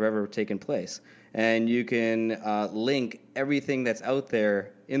transactions that have ever taken place. And you can link everything that's out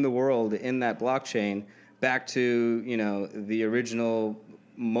there in the world in that blockchain back to the original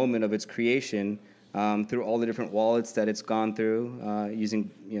moment of its creation through all the different wallets that it's gone through,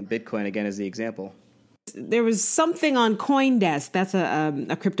 using Bitcoin again as the example. There was something on CoinDesk. That's a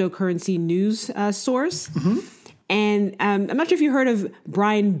cryptocurrency news source. Mm-hmm. And I'm not sure if you heard of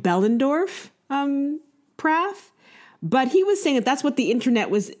Brian Behlendorf, Prath, but he was saying that that's what the internet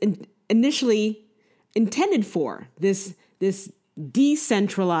was initially intended for, this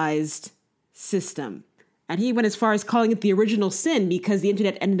decentralized system. And he went as far as calling it the original sin because the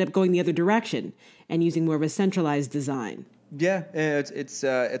internet ended up going the other direction and using more of a centralized design. Yeah, it's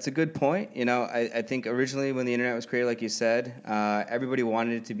a good point. I think originally when the internet was created, like you said, everybody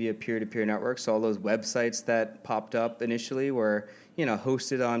wanted it to be a peer-to-peer network. So all those websites that popped up initially were,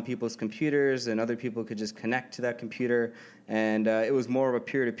 hosted on people's computers, and other people could just connect to that computer. And it was more of a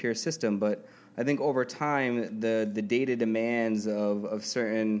peer-to-peer system. But I think over time, the data demands of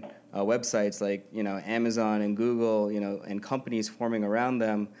certain websites like Amazon and Google, and companies forming around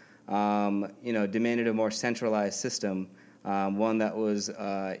them, demanded a more centralized system. One that was,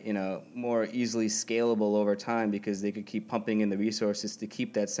 more easily scalable over time because they could keep pumping in the resources to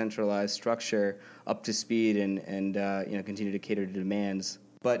keep that centralized structure up to speed and continue to cater to demands.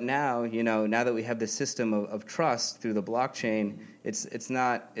 But now, now that we have this system of trust through the blockchain, it's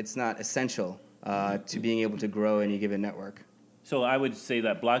not essential to being able to grow any given network. So I would say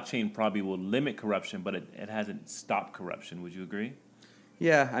that blockchain probably will limit corruption, but it hasn't stopped corruption. Would you agree?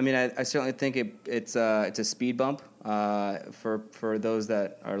 Yeah, I mean, I certainly think it's a speed bump for those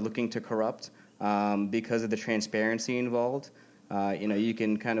that are looking to corrupt because of the transparency involved. You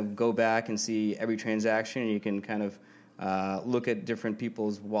can kind of go back and see every transaction. You can kind of look at different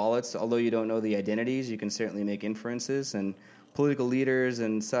people's wallets. Although you don't know the identities, you can certainly make inferences. And political leaders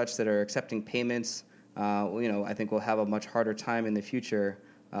and such that are accepting payments, I think will have a much harder time in the future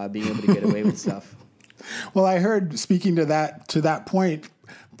being able to get away with stuff. Well, I heard, speaking to that point,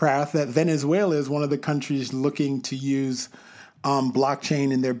 Prath, that Venezuela is one of the countries looking to use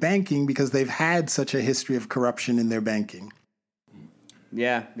blockchain in their banking because they've had such a history of corruption in their banking.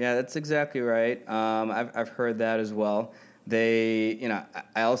 Yeah, that's exactly right. I've heard that as well. I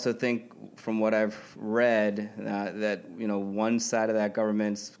also think from what I've read that one side of that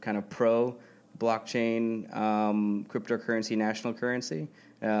government's kind of pro blockchain, cryptocurrency, national currency.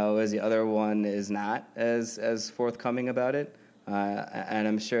 Whereas the other one is not as forthcoming about it. And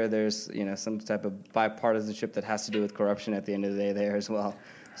I'm sure there's some type of bipartisanship that has to do with corruption at the end of the day there as well.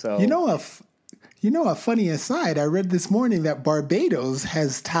 So a funny aside, I read this morning that Barbados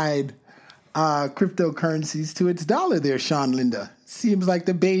has tied cryptocurrencies to its dollar there, Sean Linda. Seems like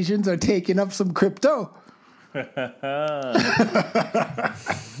the Bajans are taking up some crypto. Don't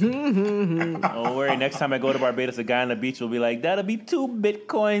worry, next time I go to Barbados, a guy on the beach will be like, that'll be 2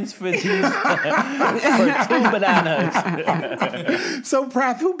 Bitcoins for these, for 2 bananas. So,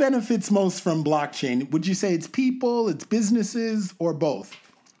 Prath, who benefits most from blockchain? Would you say it's people, it's businesses, or both?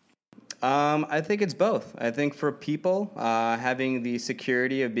 I think it's both. I think for people, having the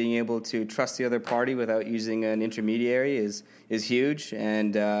security of being able to trust the other party without using an intermediary is huge,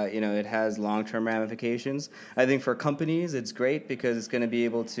 and it has long-term ramifications. I think for companies, it's great because it's going to be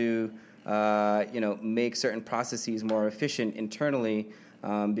able to make certain processes more efficient internally.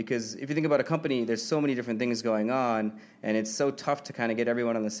 Because if you think about a company, there's so many different things going on, and it's so tough to kind of get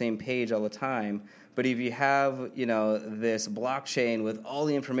everyone on the same page all the time. But if you have, this blockchain with all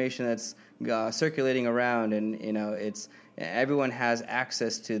the information that's circulating around, and everyone has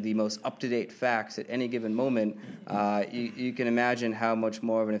access to the most up-to-date facts at any given moment, you can imagine how much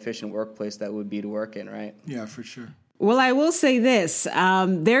more of an efficient workplace that would be to work in, right? Yeah, for sure. Well, I will say this.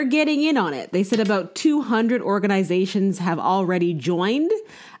 They're getting in on it. They said about 200 organizations have already joined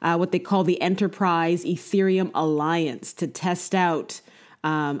what they call the Enterprise Ethereum Alliance to test out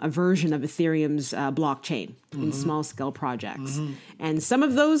a version of Ethereum's blockchain in small-scale projects. Mm-hmm. And some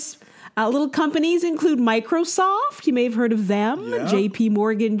of those little companies include Microsoft. You may have heard of them. Yeah. JP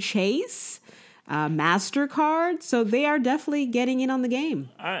Morgan Chase. MasterCard, so they are definitely getting in on the game.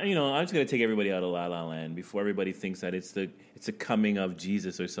 I'm just going to take everybody out of La La Land before everybody thinks that it's a coming of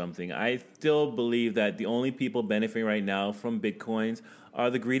Jesus or something. I still believe that the only people benefiting right now from Bitcoins are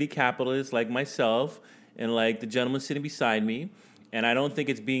the greedy capitalists like myself and like the gentleman sitting beside me. And I don't think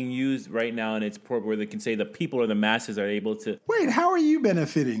it's being used right now in its port where they can say the people or the masses are able to... Wait, how are you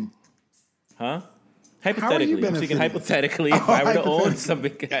benefiting? Huh? Hypothetically, I'm thinking hypothetically, if I were to own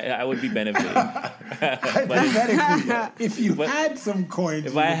something, I would be benefiting. Hypothetically, if you had some coins.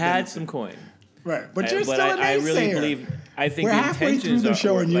 If I had some coin. Right, but you're still a naysayer. I really believe, I think we're the halfway intentions through the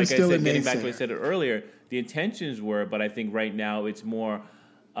show are, and you're like still I said, a getting back to naysayer. what I said earlier, the intentions were, but I think right now it's more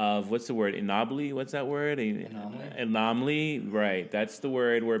what's the word? Anomaly? What's that word? Anomaly. Right. That's the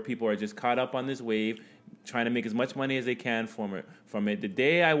word where people are just caught up on this wave, trying to make as much money as they can from it. The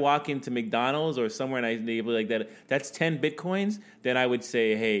day I walk into McDonald's or somewhere and I enable like that, that's 10 Bitcoins, then I would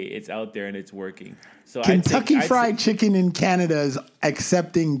say, hey, it's out there and it's working. So Kentucky Fried Chicken in Canada is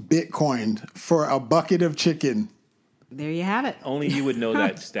accepting Bitcoin for a bucket of chicken. There you have it. Only you would know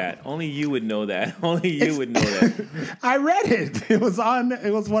that stat. Only you would know that. Only you would know that. I read it. It was on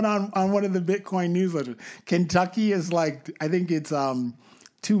one of the Bitcoin newsletters. Kentucky is like, I think it's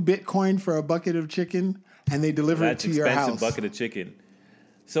 2 Bitcoin for a bucket of chicken, and they deliver it to your house. That's an expensive bucket of chicken.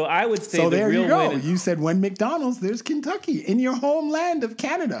 So I would say there you go. You said when McDonald's, there's Kentucky in your homeland of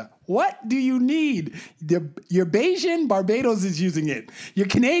Canada. What do you need? Your Bayesian, Barbados is using it. Your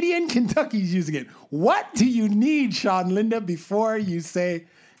Canadian, Kentucky's using it. What do you need, Sean Linda, before you say,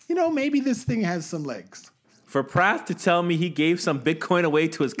 maybe this thing has some legs? For Prath to tell me he gave some Bitcoin away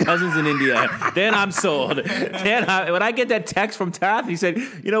to his cousins in India, then I'm sold. Then when I get that text from Prath, he said,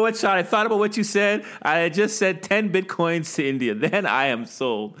 you know what, Sean, I thought about what you said. I just said 10 Bitcoins to India. Then I am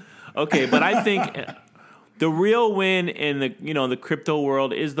sold. Okay, but I think the real win in the crypto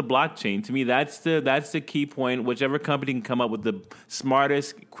world is the blockchain. To me, that's the key point. Whichever company can come up with the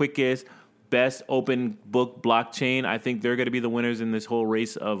smartest, quickest, best open book blockchain, I think they're going to be the winners in this whole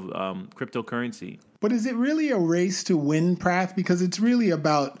race of cryptocurrency. But is it really a race to win, Prath? Because it's really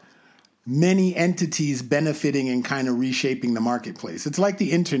about many entities benefiting and kind of reshaping the marketplace. It's like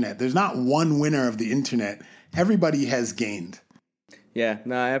the internet. There's not one winner of the internet. Everybody has gained. Yeah,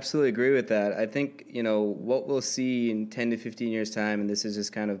 no, I absolutely agree with that. I think, what we'll see in 10 to 15 years' time, and this is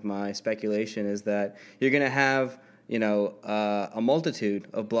just kind of my speculation, is that you're going to have a multitude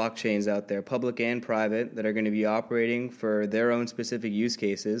of blockchains out there, public and private, that are going to be operating for their own specific use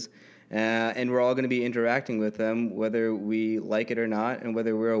cases. And we're all going to be interacting with them, whether we like it or not, and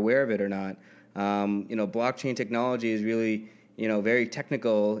whether we're aware of it or not. Blockchain technology is really, very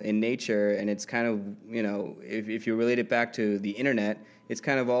technical in nature, and it's kind of, if you relate it back to the internet, it's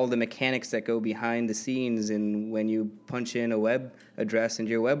kind of all the mechanics that go behind the scenes and when you punch in a web address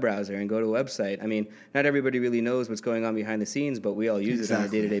into your web browser and go to a website. I mean, not everybody really knows what's going on behind the scenes, but we all use it on a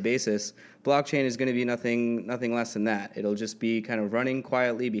day-to-day basis. Blockchain is going to be nothing less than that. It'll just be kind of running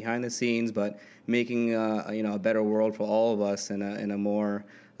quietly behind the scenes, but making a better world for all of us and a more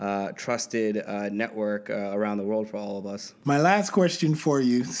trusted network around the world for all of us. My last question for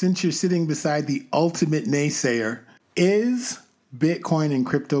you, since you're sitting beside the ultimate naysayer, is Bitcoin and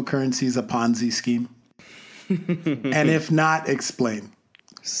cryptocurrencies a Ponzi scheme? And if not, explain.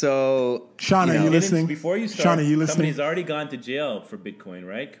 So, Sean, are you listening? Before you start, Sean, are you listening? Somebody's already gone to jail for Bitcoin,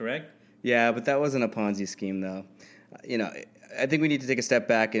 right? Correct? Yeah, but that wasn't a Ponzi scheme, though. I think we need to take a step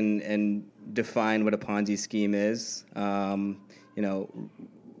back and define what a Ponzi scheme is.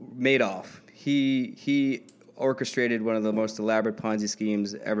 Madoff, he orchestrated one of the most elaborate Ponzi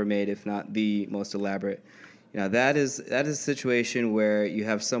schemes ever made, if not the most elaborate. That is a situation where you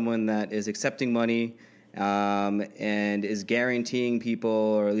have someone that is accepting money and is guaranteeing people,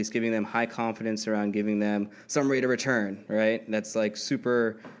 or at least giving them high confidence around giving them some rate of return, right? That's like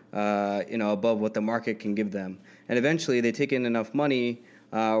super, above what the market can give them. And eventually they take in enough money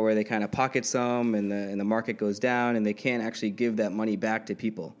where they kind of pocket some, and the market goes down, and they can't actually give that money back to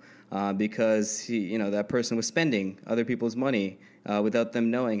people because that person was spending other people's money without them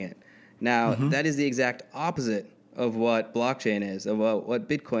knowing it. Now, that is the exact opposite of what blockchain is, of what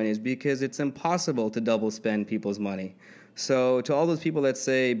Bitcoin is, because it's impossible to double spend people's money. So to all those people that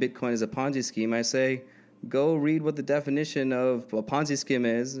say Bitcoin is a Ponzi scheme, I say, go read what the definition of a Ponzi scheme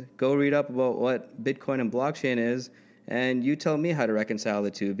is, go read up about what Bitcoin and blockchain is, and you tell me how to reconcile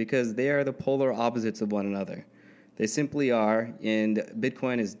the two, because they are the polar opposites of one another. They simply are, and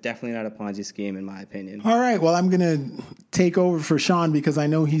Bitcoin is definitely not a Ponzi scheme, in my opinion. All right, well, I'm going to take over for Sean because I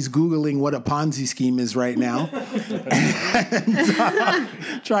know he's Googling what a Ponzi scheme is right now. and,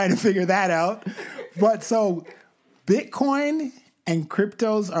 trying to figure that out. But so Bitcoin and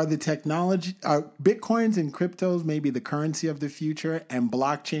cryptos are the technology. Bitcoins and cryptos may be the currency of the future, and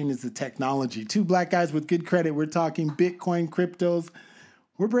blockchain is the technology. Two black guys with good credit. We're talking Bitcoin, cryptos.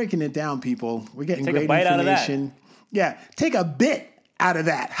 We're breaking it down, people. We're getting great information. Out of that. Yeah, take a bit out of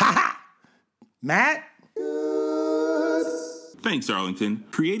that. Ha ha. Matt? Thanks, Arlington.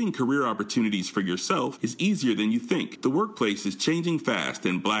 Creating career opportunities for yourself is easier than you think. The workplace is changing fast,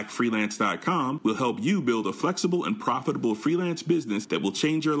 and BlackFreelance.com will help you build a flexible and profitable freelance business that will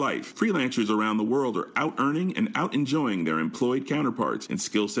change your life. Freelancers around the world are out earning and out enjoying their employed counterparts in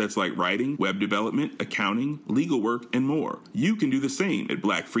skill sets like writing, web development, accounting, legal work, and more. You can do the same at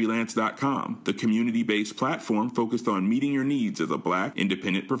BlackFreelance.com, the community-based platform focused on meeting your needs as a Black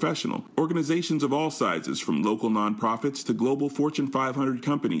independent professional. Organizations of all sizes, from local nonprofits to global Fortune 500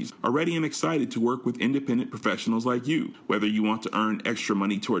 companies, are ready and excited to work with independent professionals like you. Whether you want to earn extra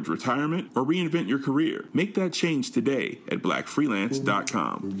money towards retirement or reinvent your career, make that change today at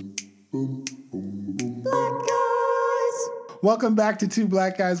BlackFreelance.com. Welcome back to Two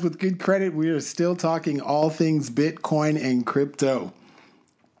Black Guys with Good Credit. We are still talking all things Bitcoin and crypto.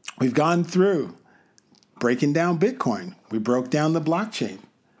 We've gone through breaking down Bitcoin. We broke down the blockchain.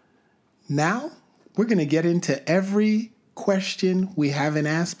 Now we're going to get into every question we haven't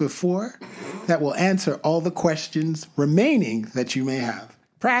asked before that will answer all the questions remaining that you may have.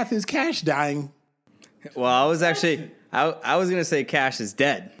 Prath, is Cash dying? Well, I was going to say Cash is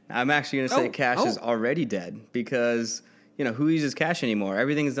dead. I'm actually going to say Cash is already dead because, who uses Cash anymore?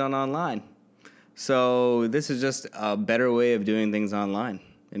 Everything is done online. So this is just a better way of doing things online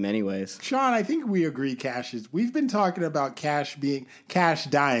in many ways. Sean, I think we agree we've been talking about Cash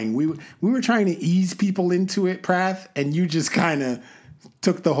dying. We were trying to ease people into it, Prath, and you just kind of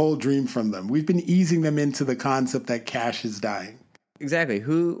took the whole dream from them. We've been easing them into the concept that Cash is dying. Exactly.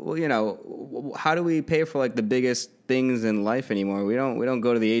 How do we pay for like the biggest things in life anymore? We don't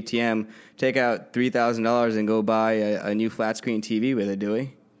go to the ATM, take out $3,000 and go buy a new flat screen TV with it, do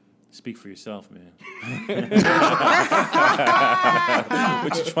we? Speak for yourself, man.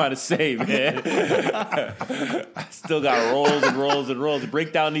 What you trying to say, man? I still got rolls and rolls and rolls. To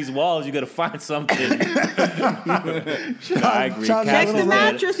break down these walls, you got to find something. I agree. Check the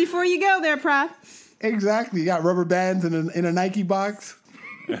mattress before you go there, Prath. Exactly. You got rubber bands in a Nike box.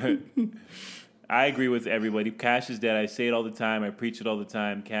 I agree with everybody. Cash is dead. I say it all the time. I preach it all the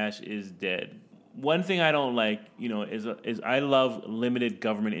time. Cash is dead. One thing I don't like, is I love limited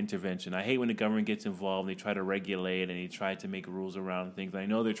government intervention. I hate when the government gets involved. They try to regulate and they try to make rules around things. I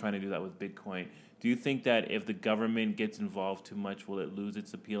know they're trying to do that with Bitcoin. Do you think that if the government gets involved too much, will it lose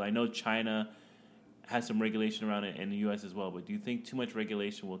its appeal? I know China has some regulation around it, and the U.S. as well. But do you think too much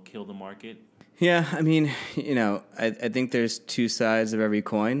regulation will kill the market? Yeah, I mean, I think there's two sides of every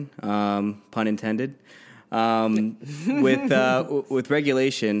coin, pun intended. With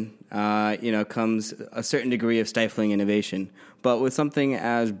regulation, comes a certain degree of stifling innovation. But with something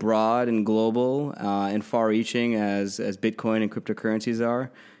as broad and global and far-reaching as Bitcoin and cryptocurrencies are,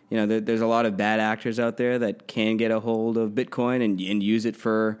 there's a lot of bad actors out there that can get a hold of Bitcoin and use it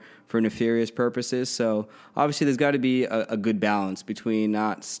for nefarious purposes. So obviously there's got to be a good balance between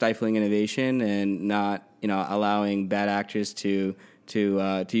not stifling innovation and not allowing bad actors to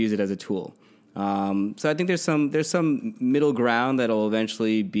use it as a tool. So I think there's some middle ground that will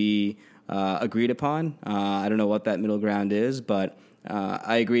eventually be agreed upon. I don't know what that middle ground is, but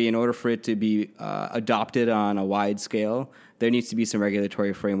I agree. In order for it to be adopted on a wide scale, there needs to be some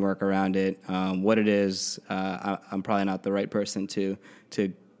regulatory framework around it. What it is, I'm probably not the right person to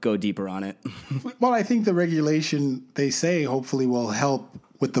go deeper on it. Well, I think the regulation, they say, hopefully will help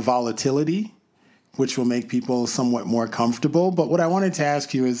with the volatility, which will make people somewhat more comfortable. But what I wanted to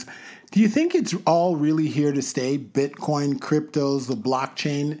ask you is, do you think it's all really here to stay? Bitcoin, cryptos, the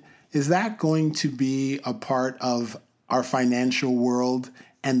blockchain, is that going to be a part of our financial world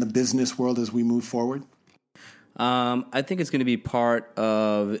and the business world as we move forward? I think it's going to be part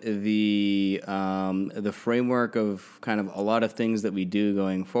of the framework of kind of a lot of things that we do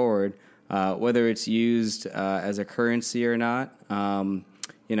going forward, whether it's used as a currency or not.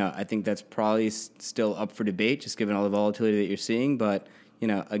 I think that's probably still up for debate, just given all the volatility that you're seeing. But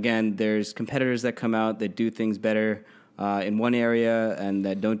again, there's competitors that come out that do things better in one area and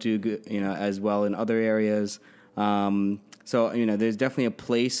that don't do good, as well in other areas. So there's definitely a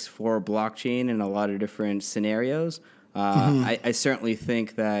place for blockchain in a lot of different scenarios. I certainly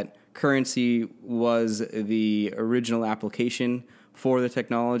think that currency was the original application for the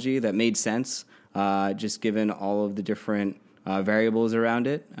technology that made sense, just given all of the different variables around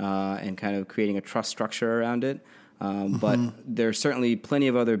it and kind of creating a trust structure around it. But there's certainly plenty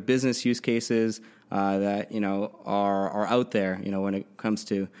of other business use cases that are out there. When it comes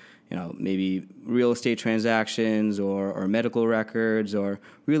to maybe real estate transactions or medical records or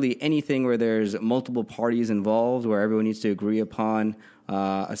really anything where there's multiple parties involved, where everyone needs to agree upon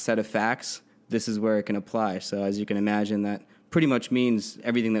a set of facts. This is where it can apply. So as you can imagine, that pretty much means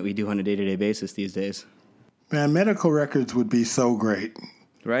everything that we do on a day-to-day basis these days. Man, medical records would be so great.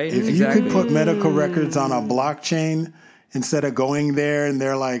 Right? If you could put medical records on a blockchain instead of going there and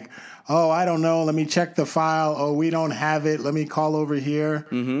they're like, oh, I don't know, let me check the file. Oh, we don't have it. Let me call over here.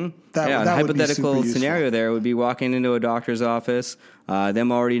 Mm-hmm. That hypothetical would be super scenario useful. there would be walking into a doctor's office,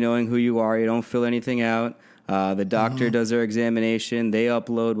 them already knowing who you are. You don't fill anything out. The doctor does their examination. They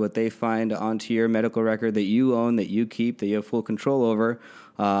upload what they find onto your medical record that you own, that you keep, that you have full control over.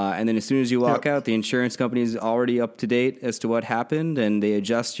 And then as soon as you walk out, the insurance company is already up to date as to what happened, and they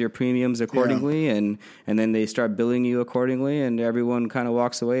adjust your premiums accordingly, and then they start billing you accordingly, and everyone kind of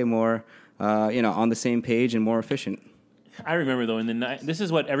walks away more, on the same page and more efficient. I remember, though, this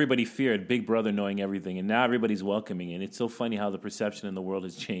is what everybody feared, Big Brother knowing everything, and now everybody's welcoming it. It's so funny how the perception in the world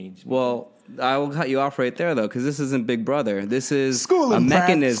has changed. Well, I will cut you off right there, though, because this isn't Big Brother. This is School him, a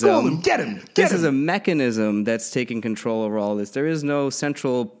mechanism. Pratt. School him. Get him. This is a mechanism that's taking control over all this. There is no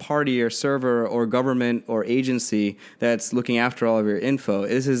central party or server or government or agency that's looking after all of your info.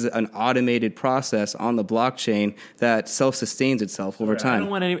 This is an automated process on the blockchain that self-sustains itself over time. I don't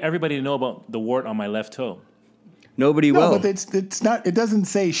want everybody to know about the wart on my left toe. Nobody will. No, but it's not. It doesn't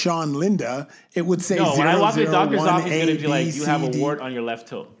say Sean Linda. It would say when I walk to the doctor's office, it's going to be like, you have a D. wart on your left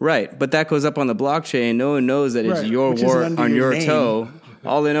toe. Right, but that goes up on the blockchain. No one knows that it's your which is wart under on your your name. toe.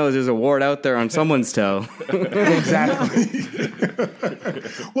 All they know is there's a wart out there on someone's toe. Exactly.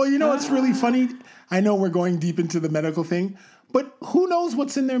 Well, you know what's really funny? I know we're going deep into the medical thing, but who knows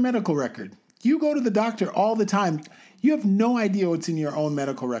what's in their medical record? You go to the doctor all the time. You have no idea what's in your own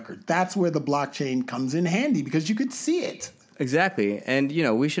medical record. That's where the blockchain comes in handy because you could see it. Exactly. And,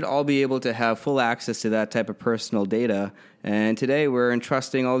 we should all be able to have full access to that type of personal data. And today we're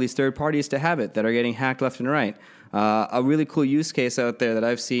entrusting all these third parties to have it that are getting hacked left and right. A really cool use case out there that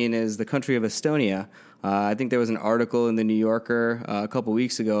I've seen is the country of Estonia. I think there was an article in the New Yorker a couple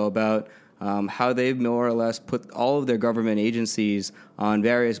weeks ago about how they've more or less put all of their government agencies on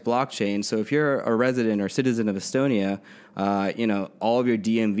various blockchains. So if you're a resident or citizen of Estonia, all of your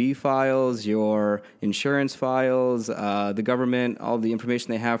DMV files, your insurance files, the government, all the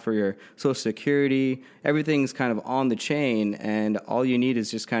information they have for your Social Security, everything's kind of on the chain, and all you need is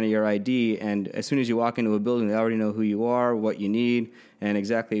just kind of your ID. And as soon as you walk into a building, they already know who you are, what you need, and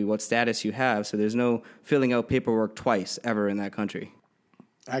exactly what status you have. So there's no filling out paperwork twice ever in that country.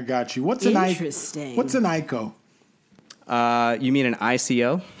 I got you. What's an ICO? Interesting. What's an ICO? You mean an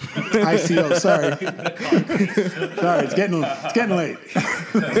ICO? ICO, sorry. Sorry, it's getting late.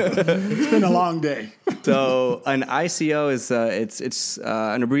 It's been a long day. So an ICO is it's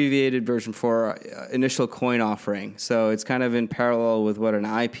an abbreviated version for initial coin offering. So it's kind of in parallel with what an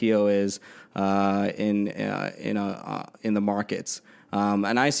IPO is in the markets. An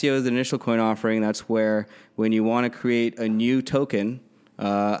ICO is an initial coin offering. That's where when you want to create a new token.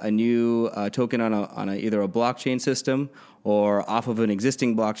 A new token on either a blockchain system or off of an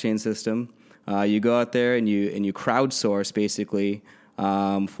existing blockchain system. You go out there and you crowdsource basically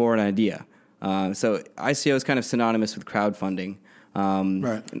for an idea. So ICO is kind of synonymous with crowdfunding.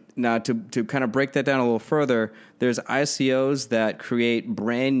 Right. Now, to kind of break that down a little further, there's ICOs that create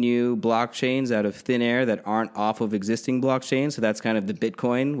brand new blockchains out of thin air that aren't off of existing blockchains. So that's kind of the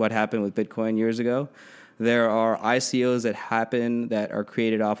Bitcoin, what happened with Bitcoin years ago. There are ICOs that are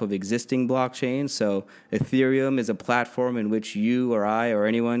created off of existing blockchains. So Ethereum is a platform in which you or I or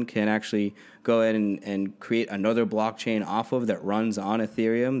anyone can actually go ahead and create another blockchain off of that runs on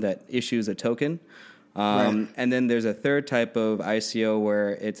Ethereum that issues a token. Right. And then there's a third type of ICO where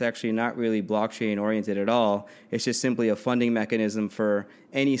it's actually not really blockchain oriented at all. It's just simply a funding mechanism for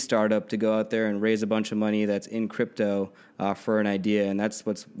any startup to go out there and raise a bunch of money that's in crypto for an idea. And that's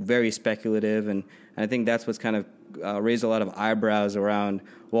what's very speculative. And I think that's what's kind of raised a lot of eyebrows around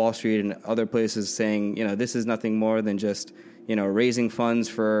Wall Street and other places saying, this is nothing more than just, raising funds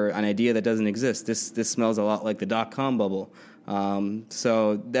for an idea that doesn't exist. This smells a lot like the .com bubble.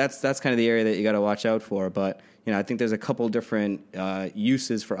 So that's kind of the area that you got to watch out for. But I think there's a couple different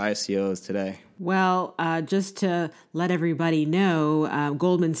uses for ICOs today. Well, just to let everybody know,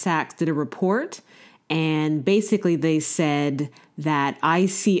 Goldman Sachs did a report, and basically they said that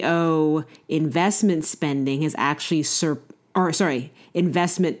ICO investment spending has actually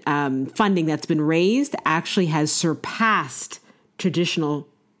investment funding that's been raised actually has surpassed traditional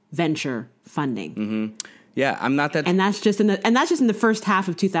venture funding. Mm-hmm. Yeah, I'm not that, and that's just in the first half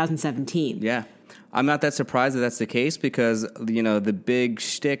of 2017. Yeah, I'm not that surprised that that's the case because the big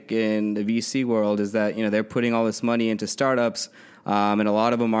shtick in the VC world is that they're putting all this money into startups, and a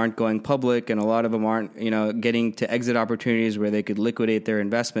lot of them aren't going public, and a lot of them aren't getting to exit opportunities where they could liquidate their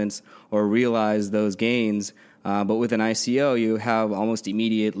investments or realize those gains. But with an ICO, you have almost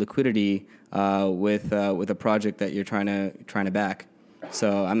immediate liquidity with a project that you're trying to back.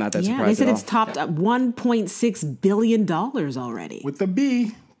 So I'm not that surprised. Yeah, they said at it's topped up $1.6 billion already. With the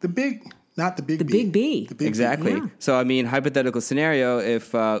B, the big, not the big the B. Big B. The big Exactly. B. Yeah. So, I mean, hypothetical scenario,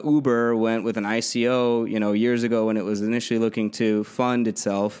 if Uber went with an ICO, years ago when it was initially looking to fund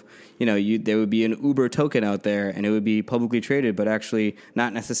itself, there would be an Uber token out there and it would be publicly traded, but actually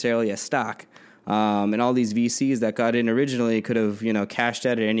not necessarily a stock. And all these VCs that got in originally could have, cashed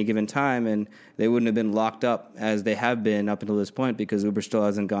out at any given time, and they wouldn't have been locked up as they have been up until this point because Uber still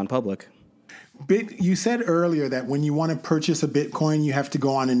hasn't gone public. You said earlier that when you want to purchase a Bitcoin, you have to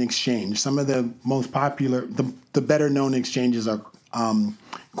go on an exchange. Some of the most popular, the better known exchanges are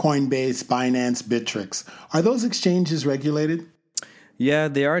Coinbase, Binance, Bittrex. Are those exchanges regulated? Yeah,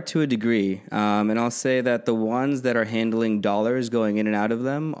 they are to a degree. And I'll say that the ones that are handling dollars going in and out of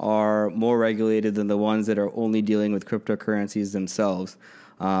them are more regulated than the ones that are only dealing with cryptocurrencies themselves.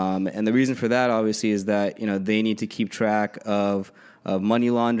 And the reason for that, obviously, is that they need to keep track of money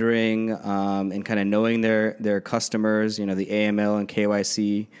laundering and kind of knowing their customers, the AML and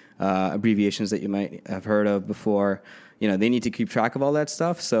KYC abbreviations that you might have heard of before. They need to keep track of all that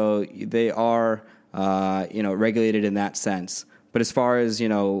stuff. So they are, regulated in that sense. But as far as,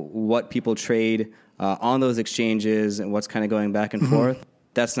 what people trade on those exchanges and what's kind of going back and forth,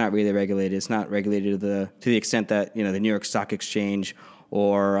 that's not really regulated. It's not regulated to the extent that, the New York Stock Exchange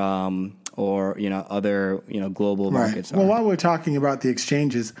or other global markets. Well, while we're talking about the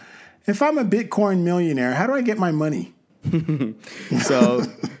exchanges, if I'm a Bitcoin millionaire, how do I get my money?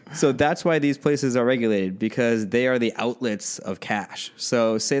 So that's why these places are regulated, because they are the outlets of cash.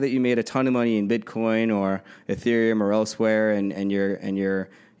 So say that you made a ton of money in Bitcoin or Ethereum or elsewhere, and your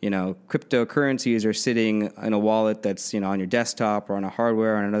cryptocurrencies are sitting in a wallet that's on your desktop or on a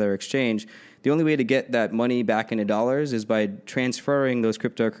hardware on another exchange. The only way to get that money back into dollars is by transferring those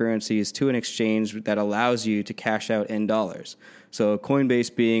cryptocurrencies to an exchange that allows you to cash out in dollars. So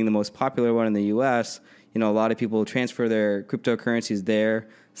Coinbase being the most popular one in the U.S., a lot of people transfer their cryptocurrencies there,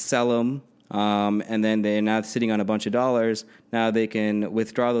 sell them, and then they're now sitting on a bunch of dollars. Now they can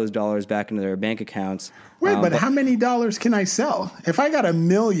withdraw those dollars back into their bank accounts. Wait, but how many dollars can I sell? If I got $1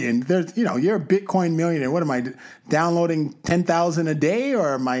 million, you're a Bitcoin millionaire. What am I downloading 10,000 a day,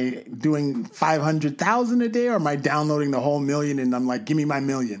 or am I doing 500,000 a day, or am I downloading the whole million and I'm like, give me my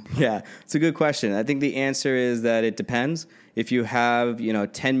million? Yeah, it's a good question. I think the answer is that it depends. If you have,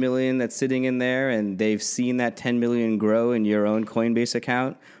 10 million that's sitting in there and they've seen that 10 million grow in your own Coinbase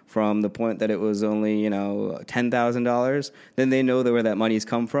account from the point that it was only, $10,000, then they know where that money's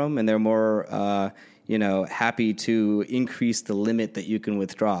come from, and they're more, happy to increase the limit that you can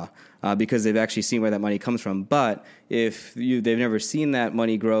withdraw because they've actually seen where that money comes from. But if they've never seen that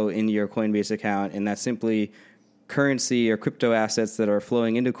money grow in your Coinbase account, and that's simply currency or crypto assets that are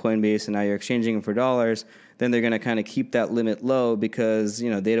flowing into Coinbase, and now you're exchanging them for dollars, then they're going to kind of keep that limit low because,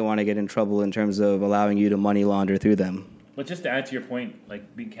 they don't want to get in trouble in terms of allowing you to money launder through them. But just to add to your point, like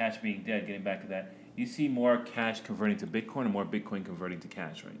cash being dead, getting back to that, you see more cash converting to Bitcoin or more Bitcoin converting to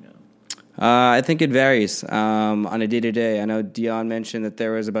cash right now? I think it varies on a day-to-day. I know Dion mentioned that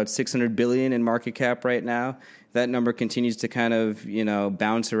there was about $600 billion in market cap right now. That number continues to kind of,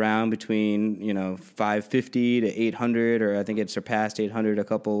 bounce around between, 550 to 800, or I think it surpassed 800 a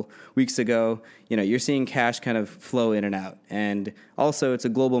couple weeks ago. You're seeing cash kind of flow in and out. And also it's a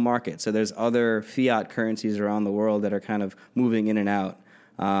global market, so there's other fiat currencies around the world that are kind of moving in and out.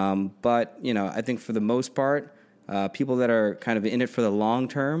 But, I think for the most part, people that are kind of in it for the long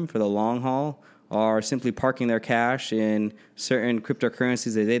term, for the long haul, are simply parking their cash in certain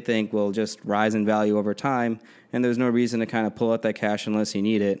cryptocurrencies that they think will just rise in value over time, and there's no reason to kind of pull out that cash unless you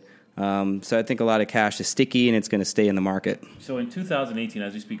need it. So I think a lot of cash is sticky, and it's going to stay in the market. So in 2018,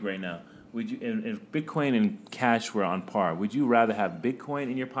 as we speak right now, would you, if Bitcoin and cash were on par, would you rather have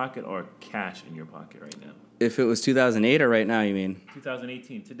Bitcoin in your pocket or cash in your pocket right now? If it was 2008 or right now, you mean?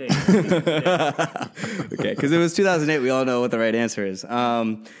 2018, today. Okay, because it was 2008, we all know what the right answer is.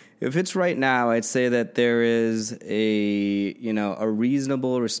 If it's right now, I'd say that there is a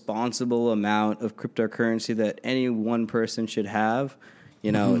reasonable, responsible amount of cryptocurrency that any one person should have.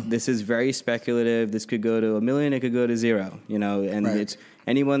 This is very speculative. This could go to $1 million, it could go to zero. And right. It's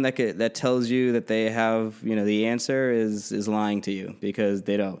anyone that tells you that they have the answer is lying to you, because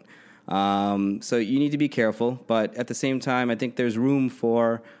they don't. So you need to be careful, but at the same time, I think there's room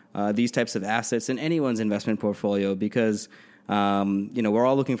for these types of assets in anyone's investment portfolio, because we're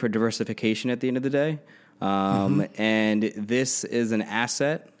all looking for diversification at the end of the day, and this is an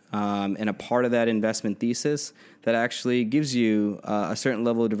asset and a part of that investment thesis that actually gives you a certain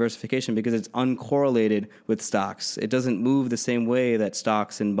level of diversification because it's uncorrelated with stocks. It doesn't move the same way that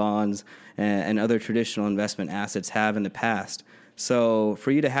stocks and bonds and other traditional investment assets have in the past. So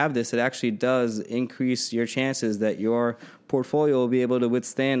for you to have this, it actually does increase your chances that your portfolio will be able to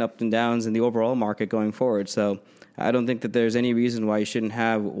withstand ups and downs in the overall market going forward. So I don't think that there's any reason why you shouldn't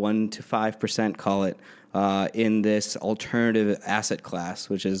have 1 to 5%, call it, in this alternative asset class,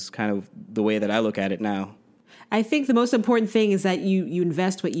 which is kind of the way that I look at it now. I think the most important thing is that you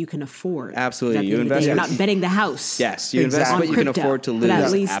invest what you can afford. Absolutely. You invest. You're not betting the house. Yes, you invest what you can afford to lose.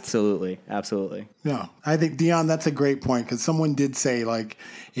 At least. Absolutely. No, I think, Dion, that's a great point because someone did say, like,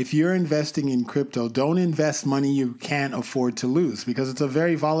 if you're investing in crypto, don't invest money you can't afford to lose because it's a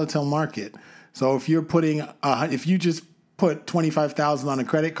very volatile market. So if you're if you just put $25,000 on a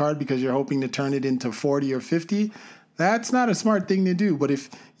credit card because you're hoping to turn it into 40 or 50, that's not a smart thing to do. But if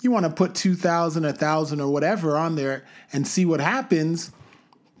you want to put 2,000, 1,000 or whatever on there and see what happens,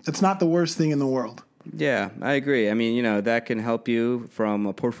 it's not the worst thing in the world. Yeah, I agree. I mean, that can help you from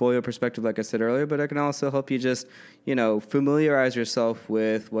a portfolio perspective, like I said earlier, but it can also help you just, familiarize yourself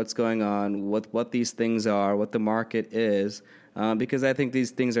with what's going on, what these things are, what the market is, because I think these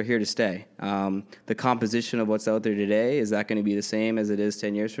things are here to stay. The composition of what's out there today, is that going to be the same as it is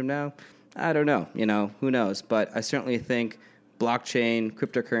 10 years from now? I don't know. Who knows? But I certainly think blockchain,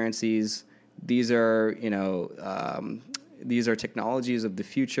 cryptocurrencies, these are technologies of the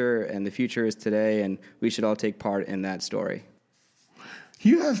future, and the future is today, and we should all take part in that story.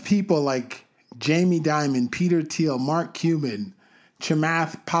 You have people like Jamie Dimon, Peter Thiel, Mark Cuban,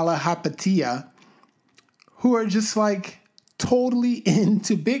 Chamath Palihapitiya, who are just like totally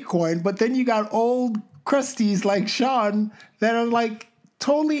into Bitcoin, but then you got old crusties like Sean that are like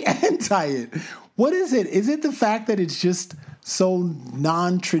totally anti it. What is it? Is it the fact that it's just so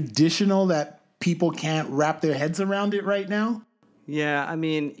non-traditional that people can't wrap their heads around it right now? Yeah, I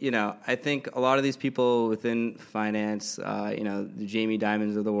mean, I think a lot of these people within finance, the Jamie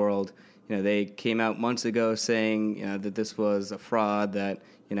Dimons of the world, they came out months ago saying, that this was a fraud, that,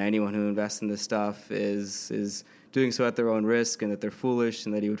 anyone who invests in this stuff is doing so at their own risk, and that they're foolish,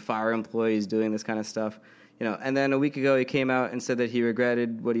 and that he would fire employees doing this kind of stuff. And then a week ago he came out and said that he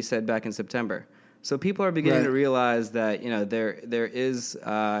regretted what he said back in September. So people are beginning to realize that there is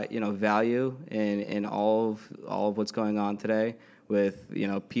value in all of what's going on today, with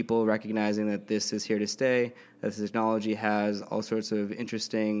people recognizing that this is here to stay, that the technology has all sorts of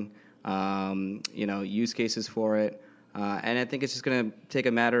interesting use cases for it, and I think it's just going to take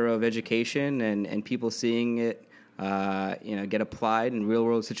a matter of education and people seeing it get applied in real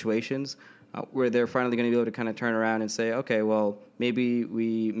world situations. Where they're finally going to be able to kind of turn around and say, okay, well, maybe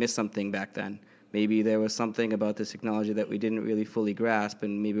we missed something back then. Maybe there was something about this technology that we didn't really fully grasp,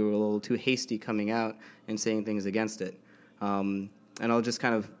 and maybe we were a little too hasty coming out and saying things against it. And I'll just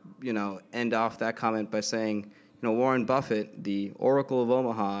kind of, end off that comment by saying, Warren Buffett, the Oracle of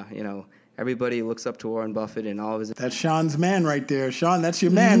Omaha, everybody looks up to Warren Buffett and all of his... That's Sean's man right there. Sean, that's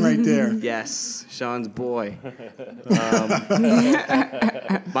your man right there. Yes, Sean's boy.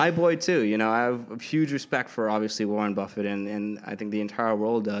 My boy, too. I have huge respect for, obviously, Warren Buffett, and I think the entire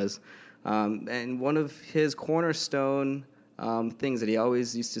world does. And one of his cornerstone things that he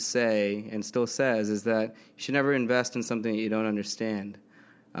always used to say, and still says, is that you should never invest in something that you don't understand.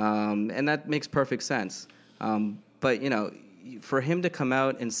 And that makes perfect sense. But, for him to come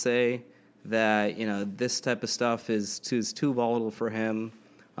out and say that this type of stuff is too volatile for him,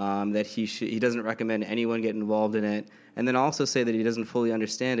 that he doesn't recommend anyone get involved in it, and then also say that he doesn't fully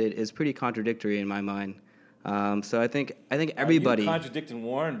understand it is pretty contradictory in my mind. So I think everybody. Are you contradicting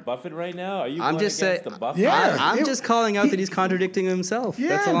Warren Buffett right now? Are you I'm going just against saying, the Buffett? Yeah, I'm just calling out that he's contradicting himself. Yeah,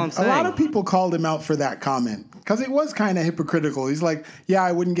 that's all I'm saying. A lot of people called him out for that comment because it was kind of hypocritical. He's like, yeah,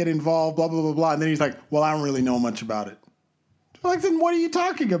 I wouldn't get involved, blah, blah, blah, blah. And then he's like, well, I don't really know much about it. Like, then what are you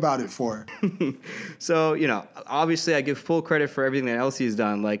talking about it for? So, obviously I give full credit for everything that else he's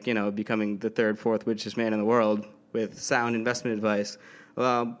done, like, becoming the third, fourth richest man in the world with sound investment advice.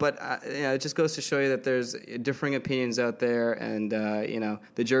 But it just goes to show you that there's differing opinions out there, and,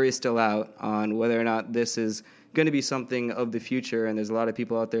 the jury is still out on whether or not this is going to be something of the future, and there's a lot of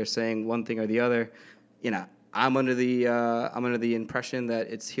people out there saying one thing or the other. I'm under the impression that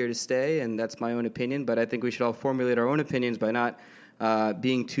it's here to stay, and that's my own opinion. But I think we should all formulate our own opinions by not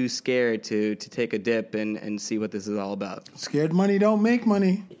being too scared to take a dip and see what this is all about. Scared money don't make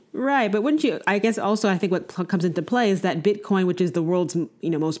money. Right, but wouldn't you? I guess also I think what comes into play is that Bitcoin, which is the world's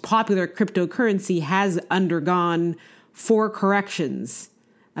most popular cryptocurrency, has undergone 4 corrections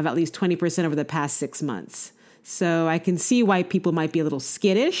of at least 20% over the past 6 months. So I can see why people might be a little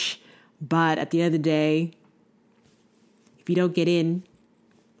skittish, but at the end of the day, if you don't get in,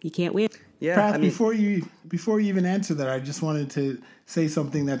 you can't win. Yeah, Prath, before you even answer that, I just wanted to say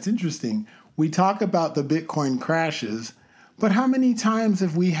something that's interesting. We talk about the Bitcoin crashes, but how many times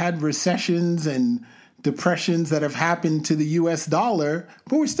have we had recessions and depressions that have happened to the U.S. dollar,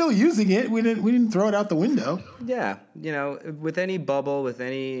 but we're still using it? We didn't throw it out the window. Yeah, with any bubble, with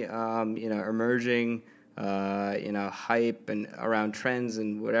any emerging hype and around trends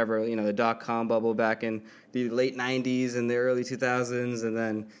and whatever, the dot-com bubble back in the late 90s and the early 2000s, and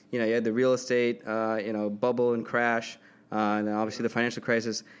then you had the real estate bubble and crash, and then obviously the financial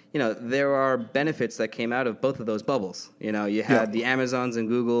crisis. There are benefits that came out of both of those bubbles. You had the Amazons and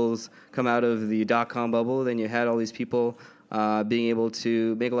Googles come out of the dot-com bubble, then you had all these people being able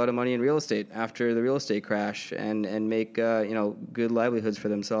to make a lot of money in real estate after the real estate crash and make good livelihoods for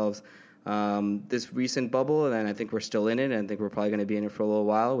themselves. This recent bubble, and I think we're still in it, and I think we're probably going to be in it for a little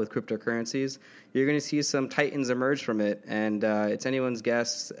while with cryptocurrencies, you're going to see some titans emerge from it, and it's anyone's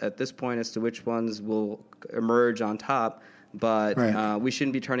guess at this point as to which ones will emerge on top, but we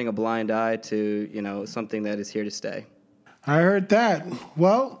shouldn't be turning a blind eye to something that is here to stay. I heard that.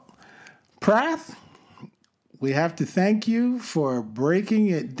 Well, Prath, we have to thank you for breaking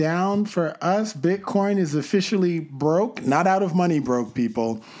it down for us. Bitcoin is officially broke, not out of money broke,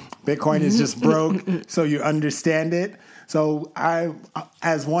 people. Bitcoin is just broke, so you understand it. So I,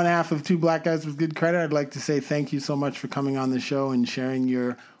 as one half of Two Black Guys with Good Credit, I'd like to say thank you so much for coming on the show and sharing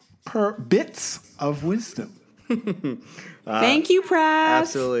your bits of wisdom. Thank you, Prath.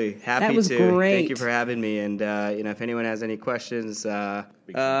 Absolutely. Happy that was to. Great. Thank you for having me. And, if anyone has any questions, we'll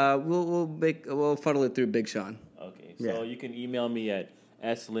funnel it through Big Sean. Okay. So you can email me at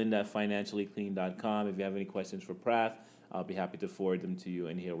slind@financiallyclean.com. If you have any questions for Prath, I'll be happy to forward them to you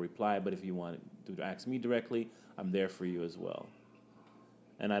and he'll reply. But if you want to ask me directly, I'm there for you as well.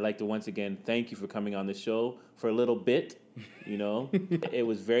 And I'd like to once again thank you for coming on the show for a little bit. It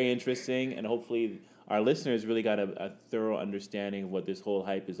was very interesting, and hopefully our listeners really got a thorough understanding of what this whole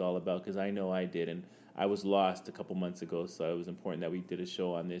hype is all about, because I know I did, and I was lost a couple months ago, so it was important that we did a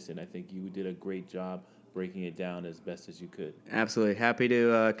show on this, and I think you did a great job breaking it down as best as you could. Absolutely. Happy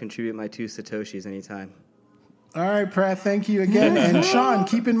to contribute my 2 Satoshis anytime. All right, Prath, thank you again. And Sean,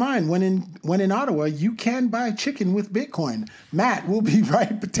 keep in mind, when in Ottawa, you can buy chicken with Bitcoin. Matt,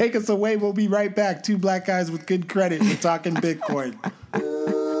 take us away. We'll be right back. Two Black Guys with Good Credit. We're talking Bitcoin.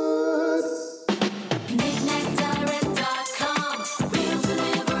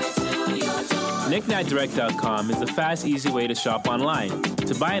 KnickKnackDirect.com is the fast, easy way to shop online.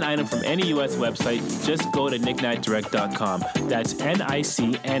 To buy an item from any U.S. website, just go to KnickKnackDirect.com. That's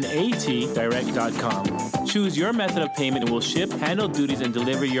NICNAT Direct.com. Choose your method of payment and we'll ship, handle duties, and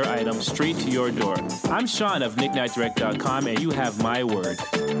deliver your item straight to your door. I'm Sean of KnickKnackDirect.com, and you have my word.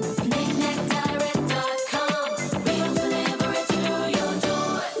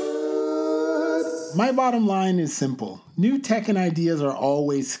 My bottom line is simple. New tech and ideas are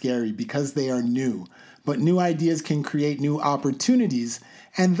always scary because they are new. But new ideas can create new opportunities.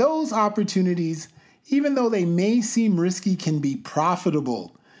 And those opportunities, even though they may seem risky, can be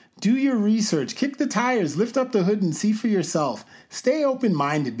profitable. Do your research, kick the tires, lift up the hood and see for yourself. Stay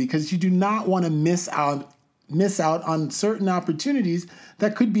open-minded because you do not want to miss out on certain opportunities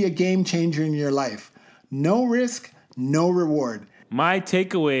that could be a game changer in your life. No risk, no reward. My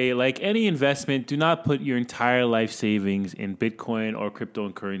takeaway, like any investment, do not put your entire life savings in Bitcoin or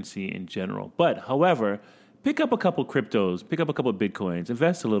cryptocurrency in general. But, however, pick up a couple cryptos, pick up a couple Bitcoins,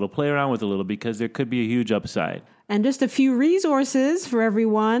 invest a little, play around with a little, because there could be a huge upside. And just a few resources for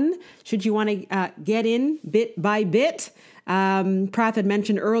everyone, should you want to get in bit by bit. Prath had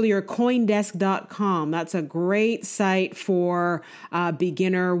mentioned earlier CoinDesk.com. That's a great site for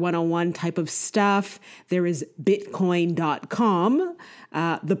beginner 101 type of stuff. There is Bitcoin.com.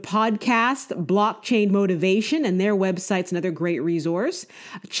 The podcast Blockchain Motivation, and their website's another great resource.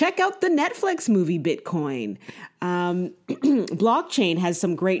 Check out the Netflix movie Bitcoin. Blockchain has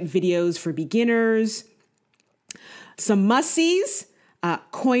some great videos for beginners. Some must-sees.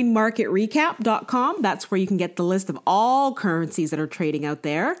 CoinMarketRecap.com. That's where you can get the list of all currencies that are trading out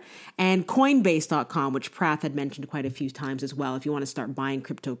there. And Coinbase.com, which Prath had mentioned quite a few times as well, if you want to start buying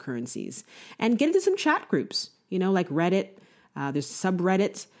cryptocurrencies. And get into some chat groups, like Reddit. There's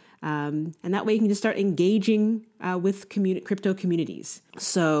subreddit. And that way you can just start engaging with crypto communities.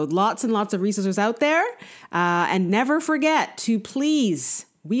 So lots and lots of resources out there. And never forget to please...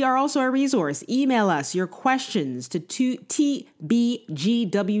 We are also a resource. Email us your questions to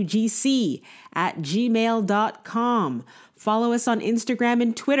tbgwgc@gmail.com. Follow us on Instagram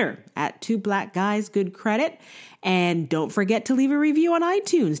and Twitter at 2BlackGuysGoodCredit. And don't forget to leave a review on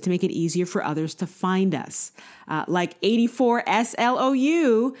iTunes to make it easier for others to find us. Like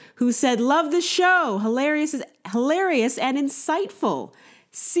 84SLOU, who said, love the show. Hilarious and insightful.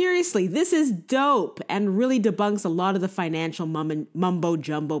 Seriously, this is dope and really debunks a lot of the financial mumbo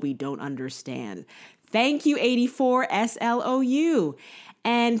jumbo we don't understand. Thank you, 84SLOU.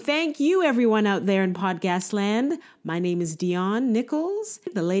 And thank you, everyone out there in podcast land. My name is Dion Nichols,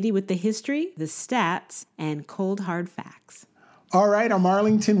 the lady with the history, the stats, and cold hard facts. All right, I'm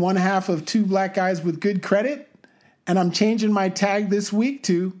Arlington, one half of Two Black Guys with Good Credit, and I'm changing my tag this week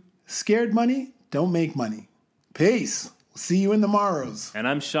to Scared Money, Don't Make Money. Peace. See you in the morrows. And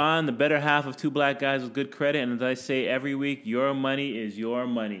I'm Sean, the better half of Two Black Guys with Good Credit, and as I say every week, your money is your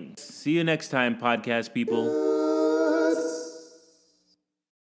money. See you next time, podcast people.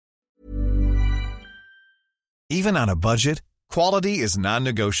 Even on a budget, quality is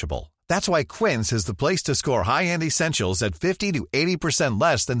non-negotiable. That's why Quince is the place to score high-end essentials at 50 to 80%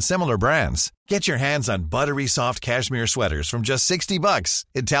 less than similar brands. Get your hands on buttery soft cashmere sweaters from just $60,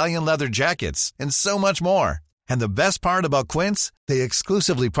 Italian leather jackets, and so much more. And the best part about Quince, they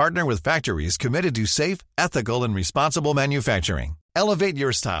exclusively partner with factories committed to safe, ethical, and responsible manufacturing. Elevate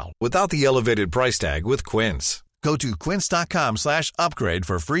your style without the elevated price tag with Quince. Go to quince.com/upgrade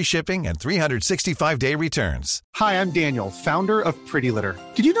for free shipping and 365-day returns. Hi, I'm Daniel, founder of Pretty Litter.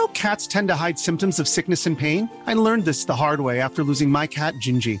 Did you know cats tend to hide symptoms of sickness and pain? I learned this the hard way after losing my cat,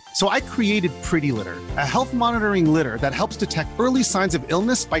 Gingy. So I created Pretty Litter, a health monitoring litter that helps detect early signs of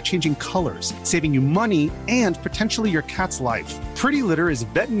illness by changing colors, saving you money and potentially your cat's life. Pretty Litter is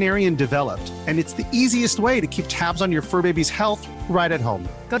veterinarian developed, and it's the easiest way to keep tabs on your fur baby's health right at home.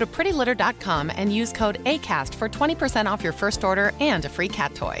 Go to prettylitter.com and use code ACAST for 20% off your first order and a free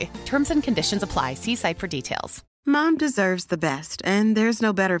cat toy. Terms and conditions apply. See site for details. Mom deserves the best, and there's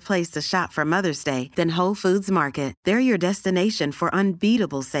no better place to shop for Mother's Day than Whole Foods Market. They're your destination for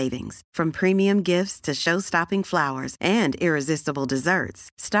unbeatable savings, from premium gifts to show-stopping flowers and irresistible desserts.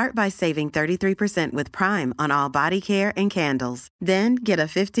 Start by saving 33% with Prime on all body care and candles. Then get a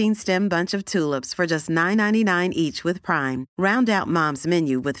 15-stem bunch of tulips for just $9.99 each with Prime. Round out Mom's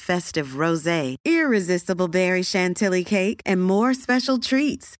menu with festive rosé, irresistible berry chantilly cake, and more special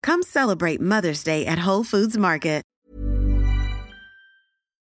treats. Come celebrate Mother's Day at Whole Foods Market.